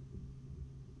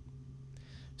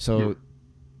 Yeah. So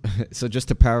so just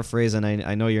to paraphrase, and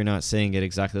I know you're not saying it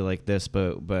exactly like this,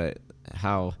 but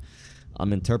how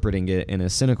I'm interpreting it in a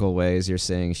cynical way is you're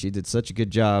saying she did such a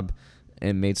good job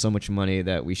and made so much money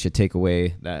that we should take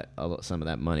away some of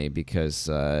that money because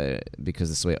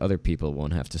this way other people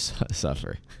won't have to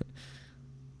suffer.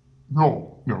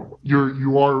 No,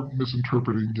 you are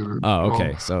misinterpreting it. Oh,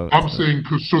 okay. So I'm saying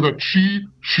so that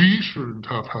she shouldn't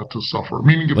have had to suffer.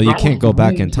 Meaning, if well, you that was can't the go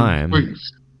back in rules in time.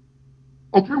 place,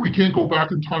 okay, we can't go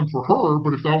back in time for her.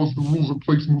 But if that was the rules in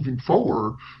place moving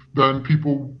forward, then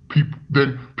people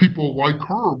like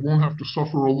her won't have to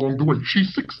suffer along the way.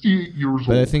 She's 68 years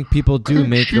But I old. think people I do think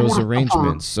make she would those have suffered.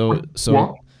 arrangements. So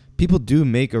What? people do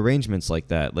make arrangements like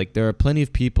that. Like there are plenty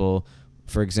of people,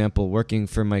 for example, working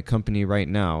for my company right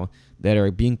now that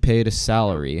are being paid a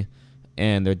salary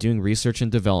and they're doing research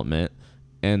and development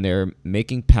and they're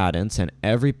making patents, and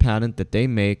every patent that they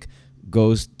make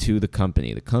goes to the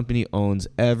company. The company owns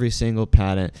every single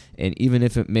patent, and even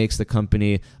if it makes the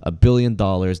company $1 billion,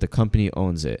 the company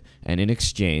owns it. And in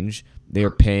exchange, they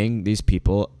are paying these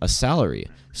people a salary.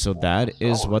 So that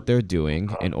is what they're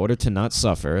doing in order to not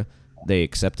suffer. They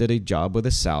accepted a job with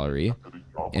a salary,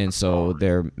 and so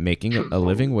they're making a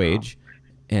living wage,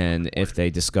 And if they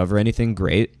discover anything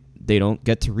great, they don't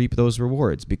get to reap those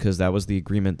rewards because that was the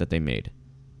agreement that they made.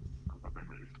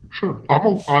 Sure.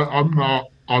 I'm not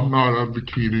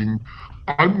advocating.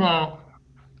 I'm not.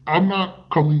 I'm not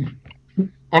coming.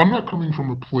 I'm not coming from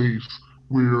a place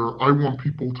where I want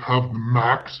people to have the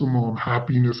maximum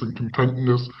happiness and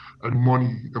contentness and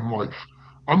money in life.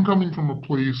 I'm coming from a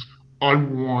place I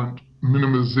want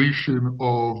minimization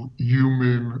of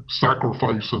human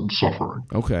sacrifice and suffering.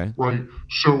 Okay. Right.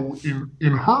 So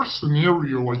in her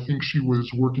scenario, I think she was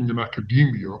working in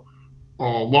academia. A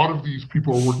lot of these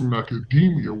people are working in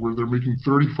academia where they're making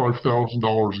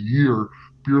 $35,000 a year,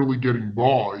 barely getting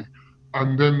by,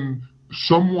 and then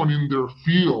someone in their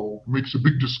field makes a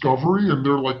big discovery, and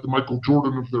they're like the Michael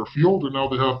Jordan of their field, and now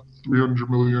they have 300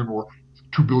 million or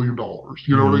 $2 billion.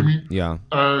 You know what I mean? Yeah.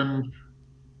 And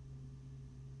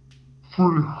for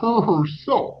her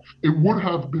herself, it would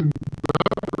have been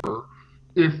better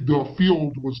if the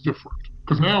field was different.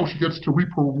 Because now she gets to reap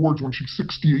her rewards when she's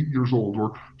 68 years old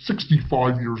or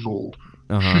 65 years old.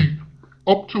 Uh-huh. She,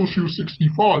 up till she was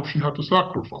 65, she had to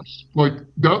sacrifice. Like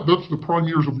that's the prime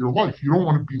years of your life. You don't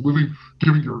want to be living,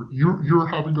 giving you're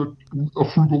having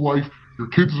a frugal life. Your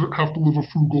kids have to live a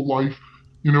frugal life.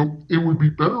 It would be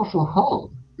better for her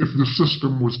if the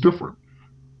system was different.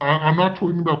 I'm not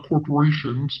talking about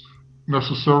corporations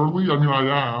necessarily. I mean,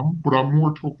 I am, but I'm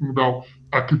more talking about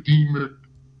academic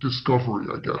discovery,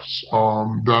 I guess.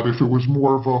 That if it was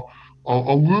more of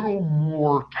a little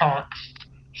more taxed,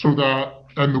 so that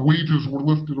and the wages were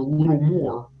lifted a little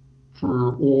more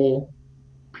for all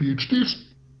PhD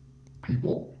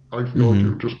people, I feel like it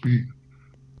would just be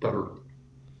better.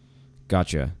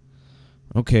 Gotcha.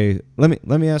 Okay, let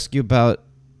me ask you about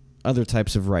other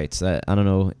types of rights. I don't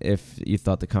know if you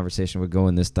thought the conversation would go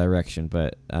in this direction,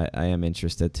 but I am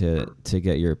interested to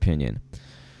get your opinion.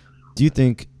 Do you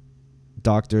think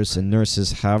doctors and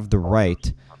nurses have the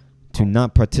right to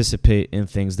not participate in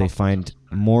things they find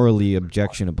morally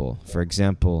objectionable? For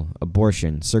example,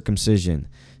 abortion, circumcision,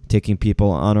 taking people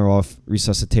on or off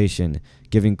resuscitation,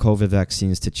 giving COVID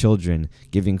vaccines to children,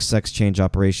 giving sex change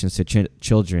operations to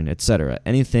children, etc.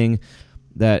 Anything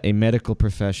that a medical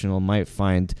professional might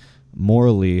find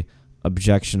morally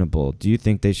objectionable. Do you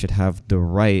think they should have the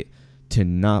right to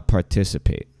not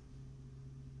participate?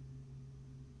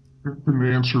 Can the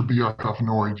answer be I have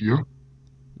no idea?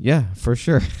 Yeah, for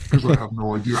sure. Because I have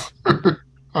no idea.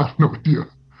 I have no idea.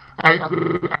 I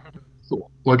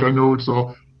know it's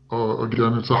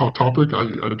again, it's a hot topic.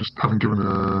 I just haven't given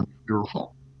a ear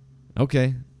thought.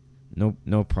 Okay,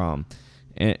 no problem.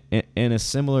 In a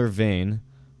similar vein,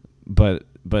 but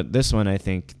this one I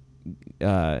think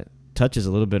touches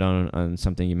a little bit on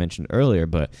something you mentioned earlier.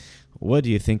 But what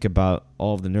do you think about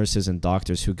all of the nurses and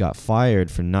doctors who got fired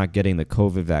for not getting the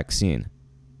COVID vaccine?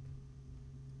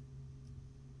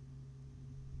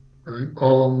 Right.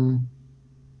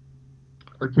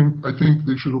 I think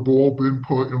they should have all been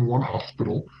put in one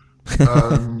hospital,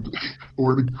 and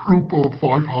or a group of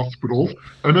 5 hospitals,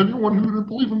 and anyone who didn't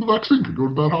believe in the vaccine could go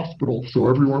to that hospital. So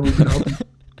everyone would be happy.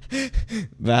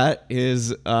 That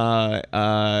is not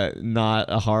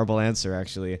a horrible answer,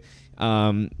 actually.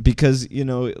 Because,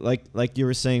 like you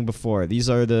were saying before, these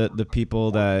are the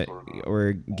people that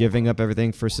were giving up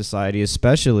everything for society,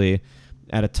 especially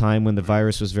at a time when the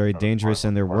virus was very dangerous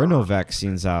and there were no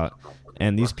vaccines out.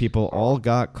 And these people all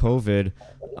got COVID,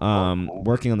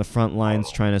 working on the front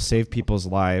lines, trying to save people's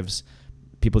lives.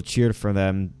 People cheered for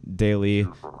them daily,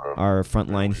 our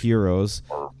frontline heroes.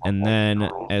 And then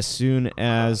as soon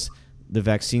as the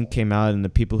vaccine came out and the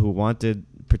people who wanted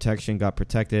protection got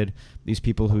protected, these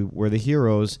people who were the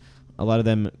heroes, a lot of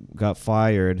them got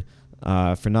fired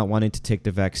for not wanting to take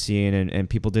the vaccine, and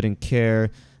people didn't care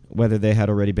whether they had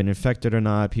already been infected or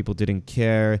not. People didn't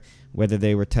care whether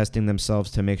they were testing themselves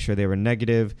to make sure they were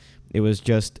negative. It was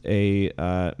just a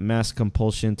mass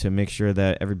compulsion to make sure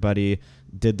that everybody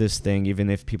did this thing, even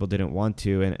if people didn't want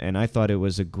to. And I thought it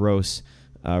was a gross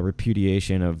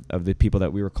repudiation of the people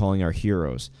that we were calling our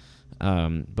heroes.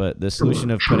 But the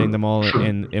solution of putting them all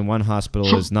in one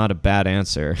hospital is not a bad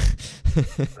answer.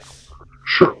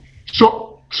 Sure.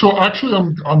 So actually,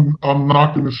 I'm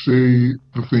not going to say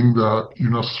the thing that you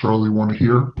necessarily want to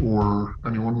hear or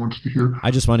anyone wants to hear.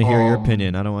 I just want to hear your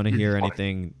opinion. I don't want to hear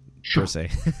anything per se.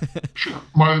 Sure.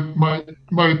 My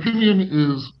opinion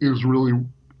is really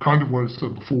kind of what I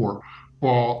said before.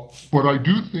 But I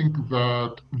do think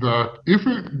that if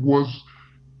it was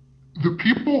the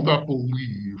people that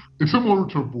believe, it's similar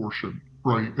to abortion,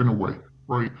 right? In a way,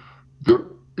 right?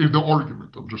 In the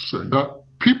argument, I'm just saying that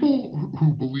people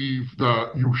who believe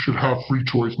that you should have free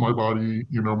choice, my body,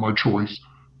 my choice,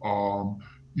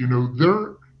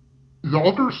 they're the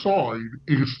other side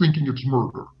is thinking it's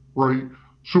murder, right?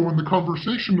 So in the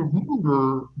conversation of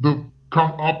murder, the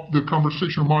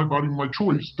conversation of my body, my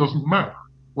choice doesn't matter,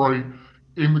 right?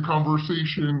 In the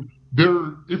conversation,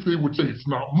 there, if they would say it's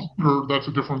not murder, that's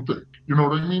a different thing. You know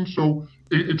what I mean? So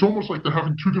it's almost like they're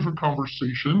having two different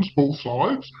conversations, both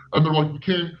sides, and they're like, you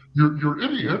can't, you're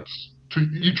idiots. To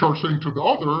each are saying to the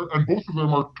other, and both of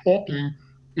them are talking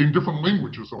in different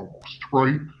languages almost,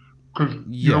 right? Because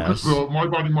Yes. my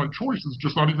body, my choice is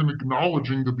just not even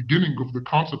acknowledging the beginning of the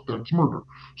concept that it's murder.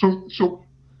 So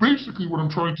basically, what I'm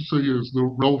trying to say is the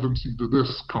relevancy to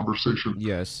this conversation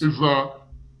Yes. is that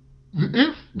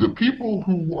if the people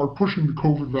who are pushing the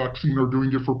COVID vaccine are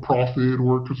doing it for profit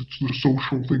or because it's the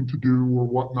social thing to do or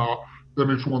whatnot, then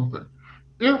it's one thing.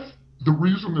 If the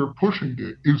reason they're pushing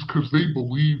it is because they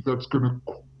believe that's going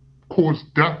to cause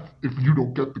death if you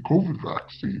don't get the COVID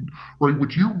vaccine, right?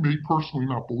 Which you may personally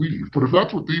not believe, but if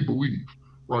that's what they believe,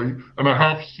 right? And I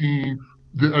have seen,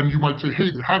 and you might say, hey,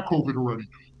 they had COVID already.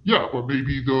 Yeah, but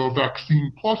maybe the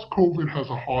vaccine plus COVID has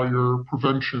a higher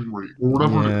prevention rate or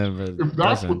whatever it Yeah, is. but If it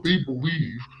that's what doesn't. they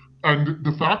believe, and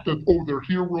the fact that, oh, they're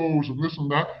heroes and this and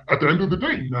that, at the end of the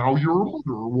day, now you're a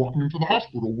murderer walking into the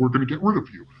hospital. We're going to get rid of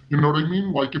you. You know what I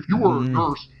mean? Like if you were a Mm,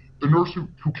 nurse, the nurse who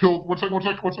killed,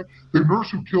 the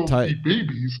nurse who killed ty- 8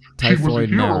 babies, she was a Typhoid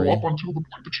hero up Mary. until the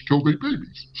point that she killed 8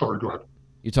 babies. Sorry, go ahead.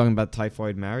 You're talking about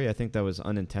Typhoid Mary? I think that was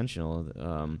unintentional.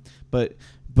 But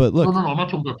but No, look. no, no. I'm not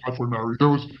talking about typhoid Mary. There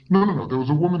was no, no, no. There was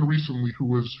a woman recently who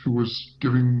was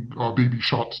giving baby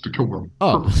shots to kill them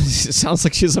Oh, it purposely. sounds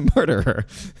like she's a murderer.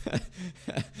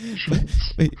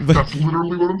 But That's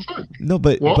literally what I'm saying. no,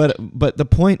 but What? but the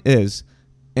point is,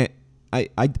 eh,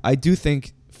 I do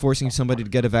think forcing somebody to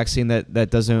get a vaccine that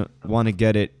doesn't want to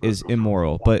get it is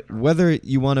immoral. But whether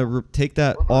you want to take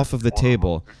that off of the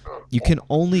table, you can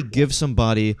only give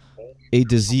somebody a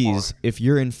disease if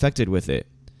you're infected with it.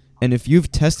 And if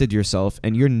you've tested yourself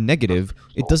and you're negative,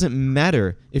 it doesn't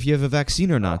matter if you have a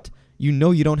vaccine or not. You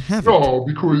know you don't have it. No,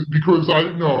 because I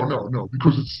no no no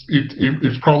because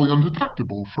it's probably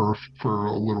undetectable for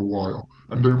a little while,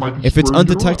 and they might be If it's spreading it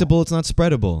around. undetectable, it's not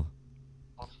spreadable.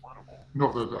 No,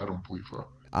 I don't believe that.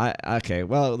 I Okay.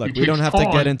 Well, look, It we don't takes have to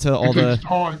get time. into It all takes the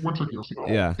time. One second, Yossi.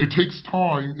 yeah. It takes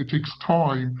time. It takes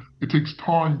time. It takes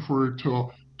time for it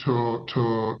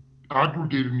to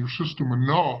aggregate in your system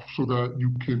enough so that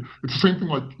you can. It's the same thing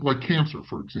like cancer,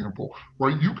 for example,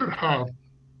 right? You could have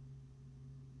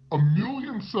 1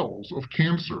 million cells of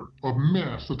cancer of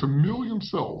mass. That's 1 million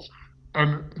cells,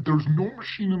 and there's no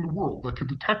machine in the world that could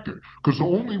detect it because the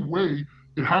only way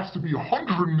it has to be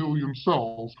 100 million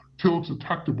cells till it's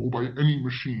detectable by any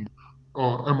machine,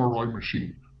 MRI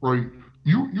machine, right?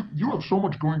 You have so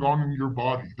much going on in your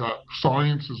body that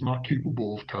science is not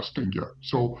capable of testing yet.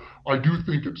 So I do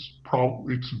think it's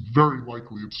very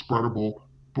likely it's spreadable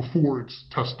before it's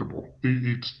testable.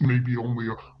 It's maybe only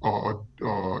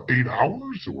 8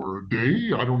 hours or a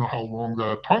day. I don't know how long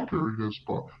that time period is,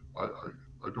 but I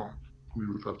don't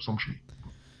agree with that assumption.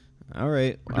 All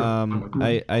right. Again, I'm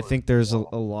agreeing. I think there's a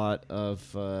lot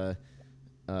of uh,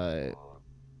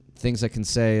 things I can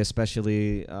say,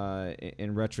 especially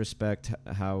in retrospect,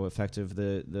 how effective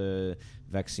the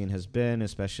vaccine has been,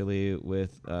 especially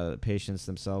with patients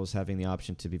themselves having the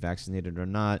option to be vaccinated or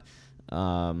not.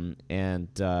 And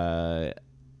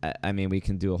I mean, we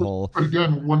can do a whole But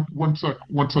again, one sec.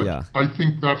 yeah. I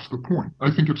think that's the point.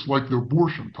 I think it's like the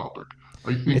abortion topic.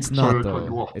 I think, It's sorry not I cut you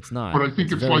though. off, It's not. but I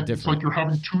think It's very different. it's like you're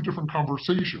having two different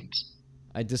conversations.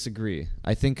 I disagree.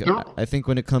 I think There, I think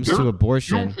when it comes there. to You don't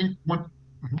abortion, think when?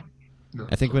 Mhm. Yeah,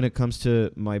 I think sorry. when it comes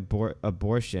to my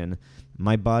abortion,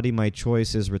 my body, my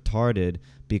choice is retarded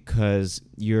because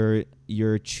you're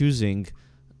choosing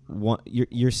one.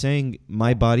 You're saying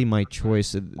my body, my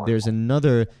choice. There's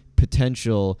another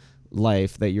potential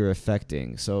life that you're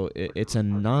affecting. So it's a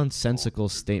nonsensical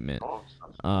statement.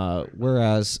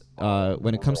 Whereas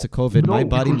when it comes to COVID, my No,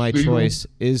 body, because my they don't. choice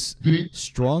is They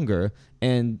stronger,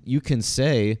 and you can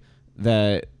say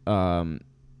that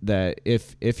that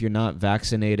if you're not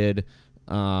vaccinated,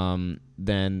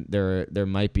 then there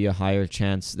might be a higher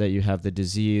chance that you have the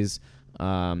disease.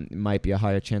 Might be a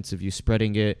higher chance of you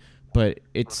spreading it, but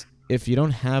it's if you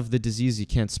don't have the disease, you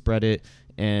can't spread it.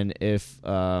 And if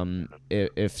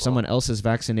someone else is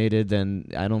vaccinated, then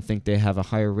I don't think they have a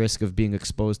higher risk of being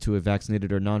exposed to a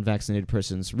vaccinated or non-vaccinated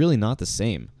person. It's really not the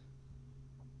same.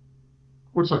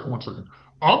 One second, one second.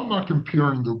 I'm not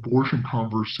comparing the abortion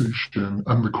conversation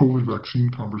and the COVID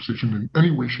vaccine conversation in any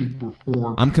way, shape, or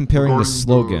form I'm comparing the regarding the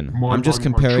slogan. my I'm just body,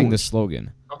 my comparing the choice.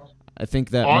 slogan. I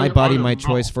think that my body, my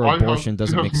choice for abortion It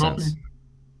doesn't has make sense. nothing.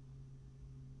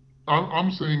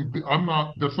 I'm saying I'm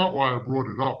not. That's not why I brought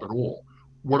it up at all.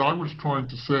 what I was trying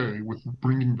to say with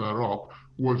bringing that up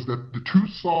was that the two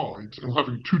sides are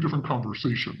having two different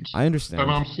conversations. I And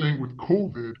understand. I'm saying with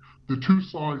COVID, the two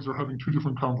sides are having two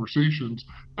different conversations,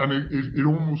 and it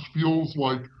almost feels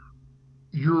like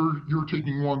you're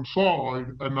taking one side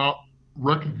and not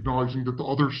recognizing that the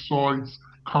other side's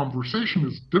conversation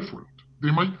is different.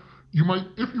 They might you might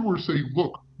if you were to say,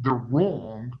 look, they're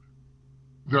wrong,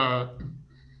 that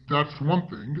that's one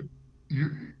thing. You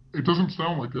it doesn't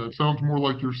sound like that. It sounds more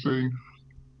like you're saying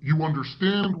you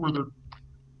understand where they're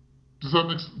does that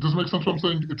make sense what I'm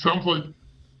saying? It sounds like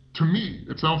to me,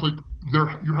 it sounds like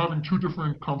you're having two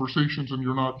different conversations and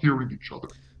you're not hearing each other.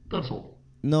 That's all.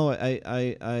 No, You're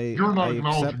I not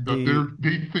acknowledging accept that the.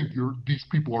 they think these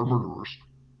people are murderers.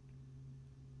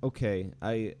 Okay,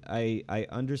 I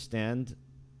understand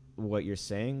what you're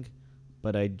saying,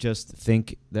 but I just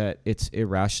think that it's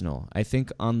irrational. I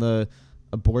think on the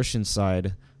abortion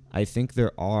side, I think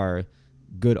there are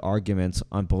good arguments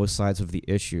on both sides of the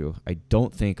issue. I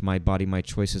don't think my body, my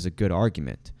choice is a good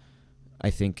argument. I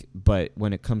think, but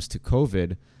when it comes to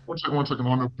COVID, One second, one second.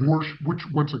 On abortion, which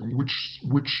one second,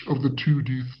 which of the two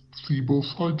do you see both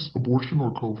sides, abortion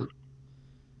or COVID?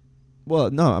 well,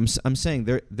 no, I'm saying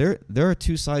there are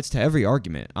two sides to every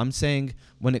argument. I'm saying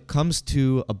when it comes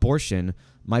to abortion,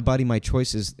 my body, my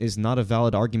choice is not a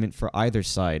valid argument for either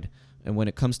side, and when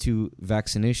it comes to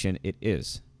vaccination, it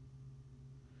is.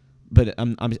 But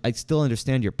I still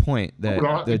understand your point that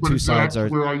the But two sides that's are.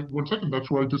 where I one second.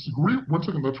 That's where I disagree. One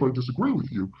second. That's where I disagree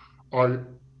with you. I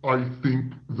I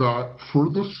think that for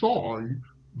the side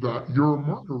that you're a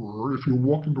murderer if you're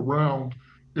walking around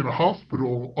in a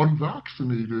hospital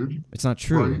unvaccinated, It's not right?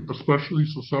 true. Especially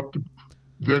susceptible.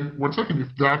 Then one second. If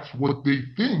that's what they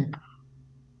think,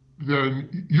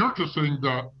 then you're just saying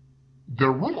that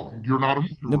they're wrong. You're not a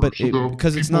No, murderer. but So the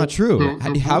because it's not people, true.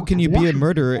 How the can you be a abortion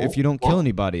murderer if you people, don't kill well,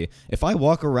 anybody? If I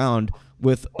walk around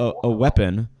with a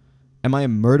weapon, am I a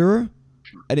murderer?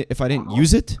 If I didn't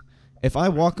use it? If I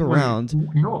walk wait, around,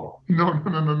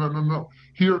 no.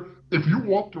 Here, if you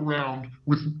walked around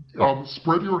with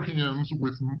spread your hands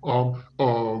with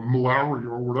malaria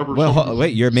or whatever well, some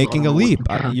wait, you're disease, I don't making a know what leap. you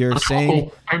can. You're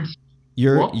saying And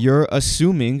you're what? you're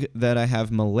assuming that I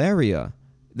have malaria.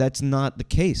 That's not the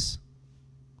case.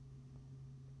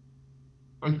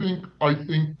 I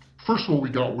think first of all we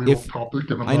got way off If topic,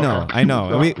 and I'm I not know, I happy with know.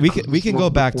 that We because can we this can go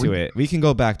wasn't the back to point. it. We can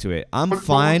go back to it. I'm But one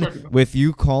fine second. with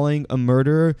you calling a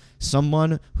murderer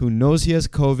someone who knows he has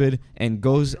COVID and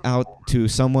goes out to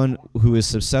someone who is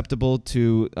susceptible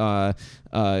to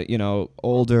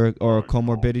older or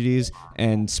comorbidities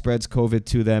and spreads COVID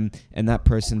to them, and that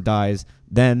person dies.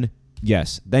 Then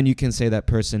yes, then you can say that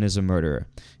person is a murderer.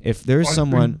 If there's I think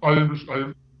someone, I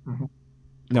understand. Mhm.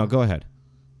 no, go ahead.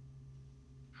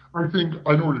 I think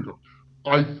I know where you go.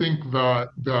 I think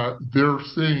that they're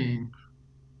saying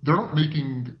they're not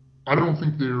making. I don't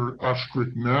think they're as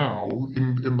strict now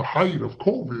in the height of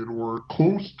COVID or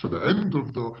close to the end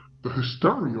of the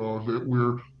hysteria of it,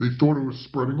 where they thought it was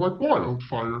spreading like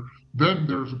wildfire. Then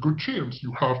there's a good chance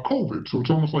you have COVID. So it's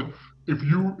almost like if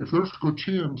there's a good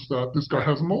chance that this guy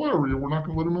has malaria, we're not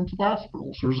going to let him into the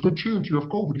hospital. So there's a good chance you have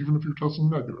COVID, even if you're testing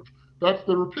negative. That's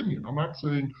their opinion. I'm not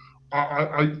saying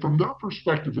from their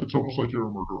perspective, it's almost like you're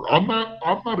a murderer. I'm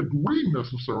not agreeing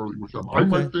necessarily with them. I Okay.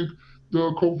 might think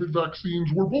the COVID vaccines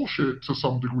were bullshit to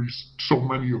some degree, so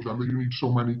many of them, that you need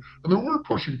so many, and they were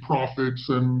pushing profits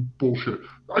and bullshit.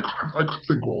 I could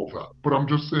think all of that, but I'm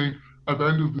just saying, at the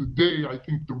end of the day, I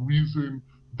think the reason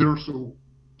they're so,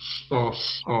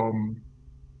 uh,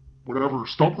 whatever,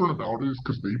 stubborn about it is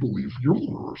because they believe you're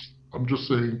murderers. I'm just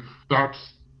saying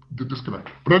that's the disconnect.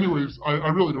 But anyways, I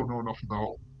really don't know enough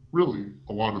about really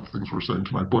a lot of the things we're saying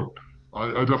tonight, but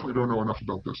I definitely don't know enough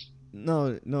about this.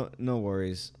 No, no, no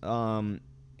worries. All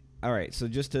right. So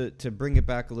just to bring it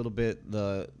back a little bit,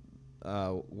 the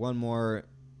one more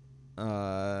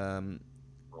um,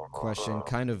 question,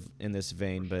 kind of in this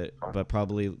vein, but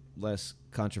probably less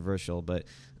controversial. But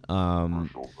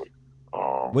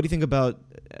what do you think about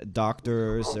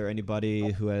doctors or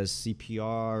anybody who has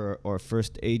CPR or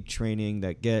first aid training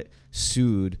that get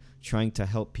sued trying to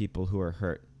help people who are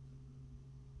hurt?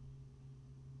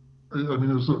 I mean,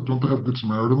 don't they have Good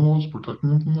Samaritan laws protecting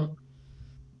them from that?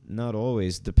 Not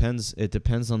always. Depends. It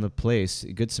depends on the place.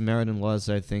 Good Samaritan laws,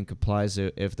 I think, applies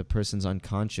if the person's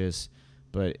unconscious,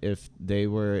 but if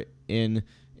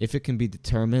it can be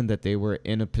determined that they were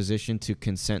in a position to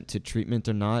consent to treatment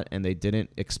or not, and they didn't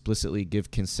explicitly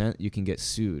give consent, you can get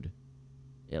sued.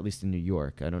 At least in New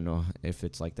York. I don't know if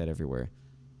it's like that everywhere.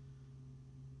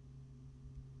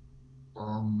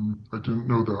 I didn't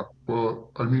know that,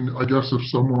 but I mean, I guess if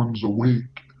someone's awake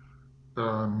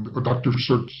and a doctor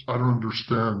starts, I don't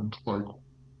understand. Like,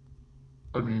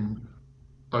 I mean,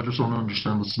 I just don't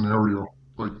understand the scenario.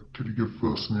 Like, could you give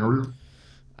a scenario?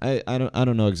 I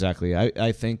don't know exactly.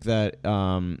 I think that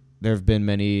there have been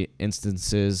many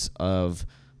instances of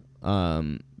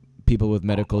people with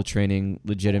medical training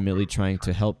legitimately trying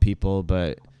to help people,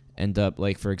 but end up,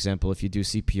 like, for example, if you do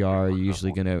CPR, you're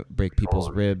usually gonna break people's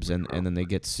ribs, and then they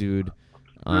get sued.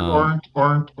 Um,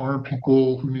 Aren't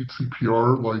people who need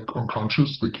CPR like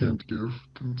unconscious? They can't give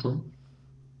consent.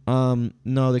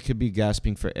 no, they could be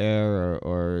gasping for air,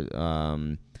 or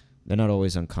they're not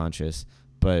always unconscious,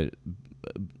 but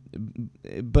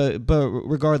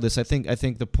regardless, I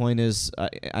think the point is,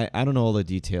 I don't know all the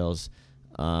details.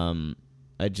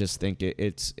 I just think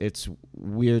it's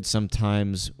weird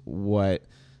sometimes what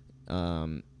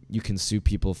you can sue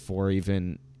people for,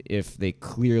 even if they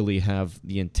clearly have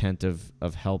the intent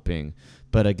of helping.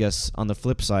 But I guess on the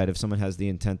flip side, if someone has the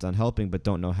intent on helping but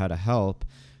don't know how to help,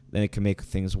 then it can make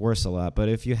things worse a lot. But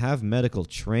if you have medical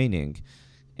training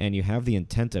and you have the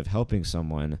intent of helping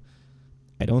someone,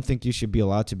 I don't think you should be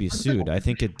allowed to be sued. I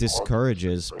think it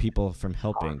discourages people from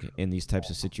helping in these types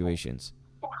of situations.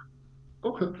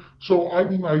 Okay, so I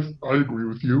mean, I agree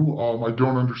with you. I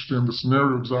don't understand the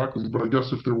scenario exactly, but I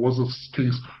guess if there was a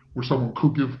case where someone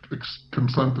could give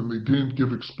consent and they didn't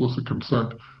give explicit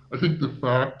consent, I think the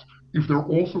fact, if they're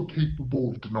also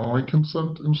capable of denying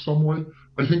consent in some way,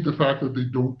 I think the fact that they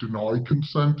don't deny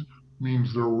consent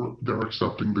means they're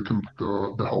accepting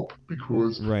the help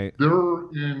because Right. they're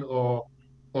in a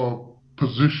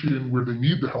position where they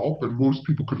need the help, and most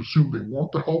people could assume they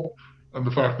want the help. And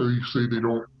the fact that they don't say they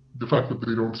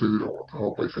don't want the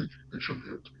help, I think they shouldn't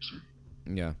be able to be sued.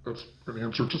 Yeah. That's an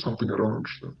answer to something I don't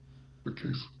understand. The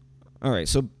case. All right.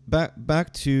 So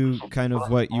back to kind of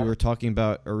what you were talking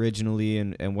about originally,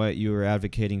 and what you were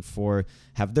advocating for.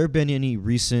 Have there been any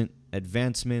recent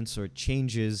advancements or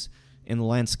changes in the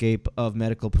landscape of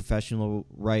medical professional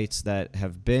rights that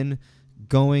have been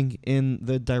going in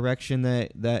the direction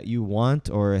that you want,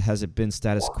 or has it been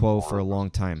status quo for a long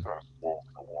time?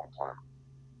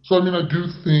 So, I mean, I do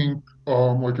think,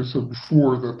 like I said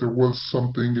before, that there was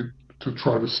something to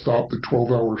try to stop the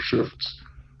 12-hour shifts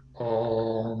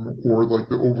or like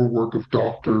the overwork of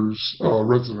doctors,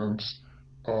 residents.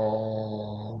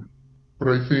 But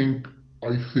I think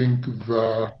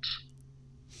that,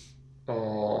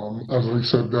 as I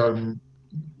said then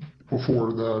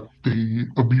before, that they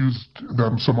abused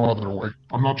them some other way.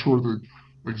 I'm not sure the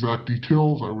exact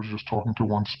details. I was just talking to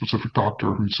one specific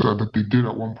doctor who said that they did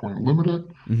at one point limit it,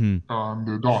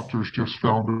 Mm-hmm. the doctors just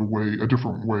found a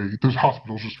different way. The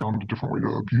hospitals just found a different way to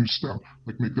abuse them,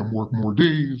 like make them work more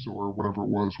days or whatever it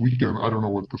was, weekend. I don't know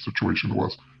what the situation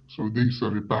was. So they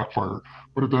said it backfired.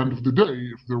 But at the end of the day,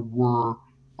 if there were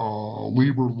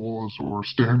labor laws or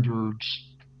standards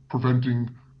preventing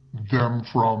them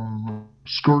from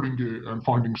skirting it and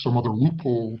finding some other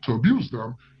loophole to abuse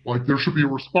them, like there should be a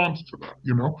response to that,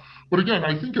 you know? But again,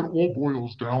 I think it all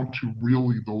boils down to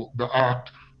really the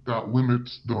act that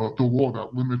limits the law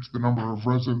that limits the number of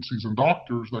residencies and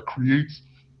doctors that creates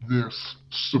this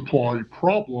supply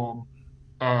problem,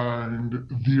 and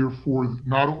therefore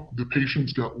not the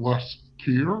patients get less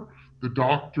care, the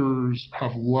doctors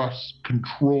have less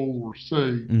control or say, or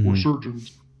Mm-hmm.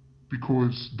 surgeons,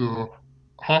 because the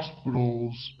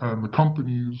hospitals and the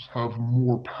companies have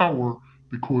more power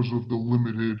because of the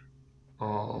limited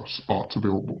spots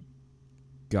available.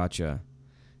 Gotcha.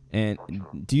 And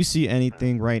do you see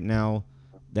anything right now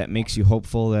that makes you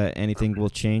hopeful that anything will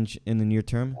change in the near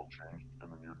term?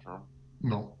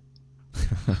 No.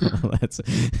 That's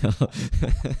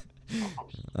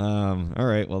all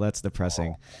right. Well, that's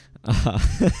depressing. Uh,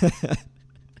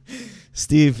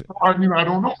 Steve. I mean, I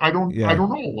don't know. I Yeah. don't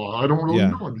know a lot. I don't really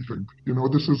Yeah. know anything.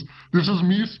 This is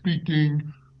me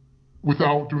speaking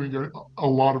without doing a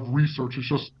lot of research. It's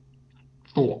just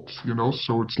thoughts.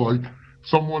 So it's like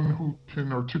someone who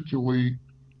can articulate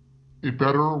it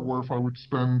better, or if I would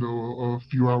spend a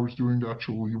few hours doing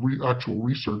actual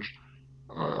research,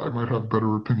 I might have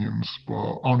better opinions.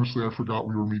 But honestly, I forgot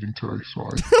we were meeting today, so I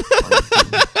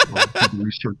didn't do the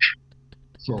research.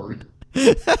 Sorry.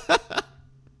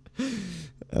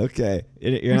 Okay.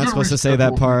 You're We not did supposed to say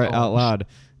that reschedule a few part out times. loud.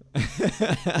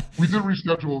 We did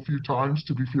reschedule a few times,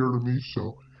 to be fair to me.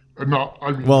 So, and not,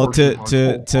 I mean, Well, partially to my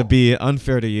to fault. to be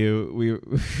unfair to you,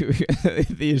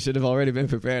 you should have already been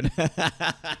prepared.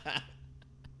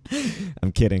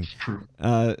 I'm kidding. It's true.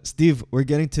 Steve, we're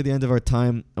getting to the end of our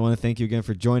time. I want to thank you again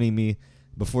for joining me.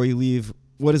 Before you leave,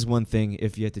 what is one thing,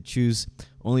 if you had to choose,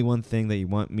 only one thing that you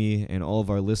want me and all of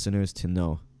our listeners to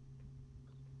know?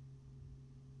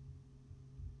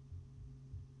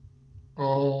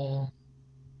 Uh,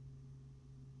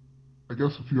 I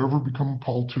guess if you ever become a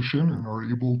politician and are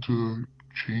able to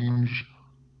change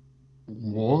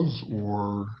laws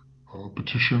or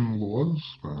petition laws,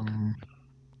 then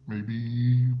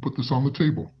maybe put this on the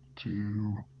table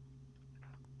to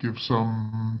give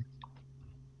some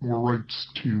more rights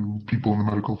to people in the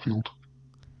medical field.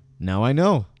 Now I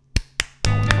know.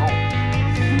 Now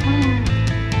I know.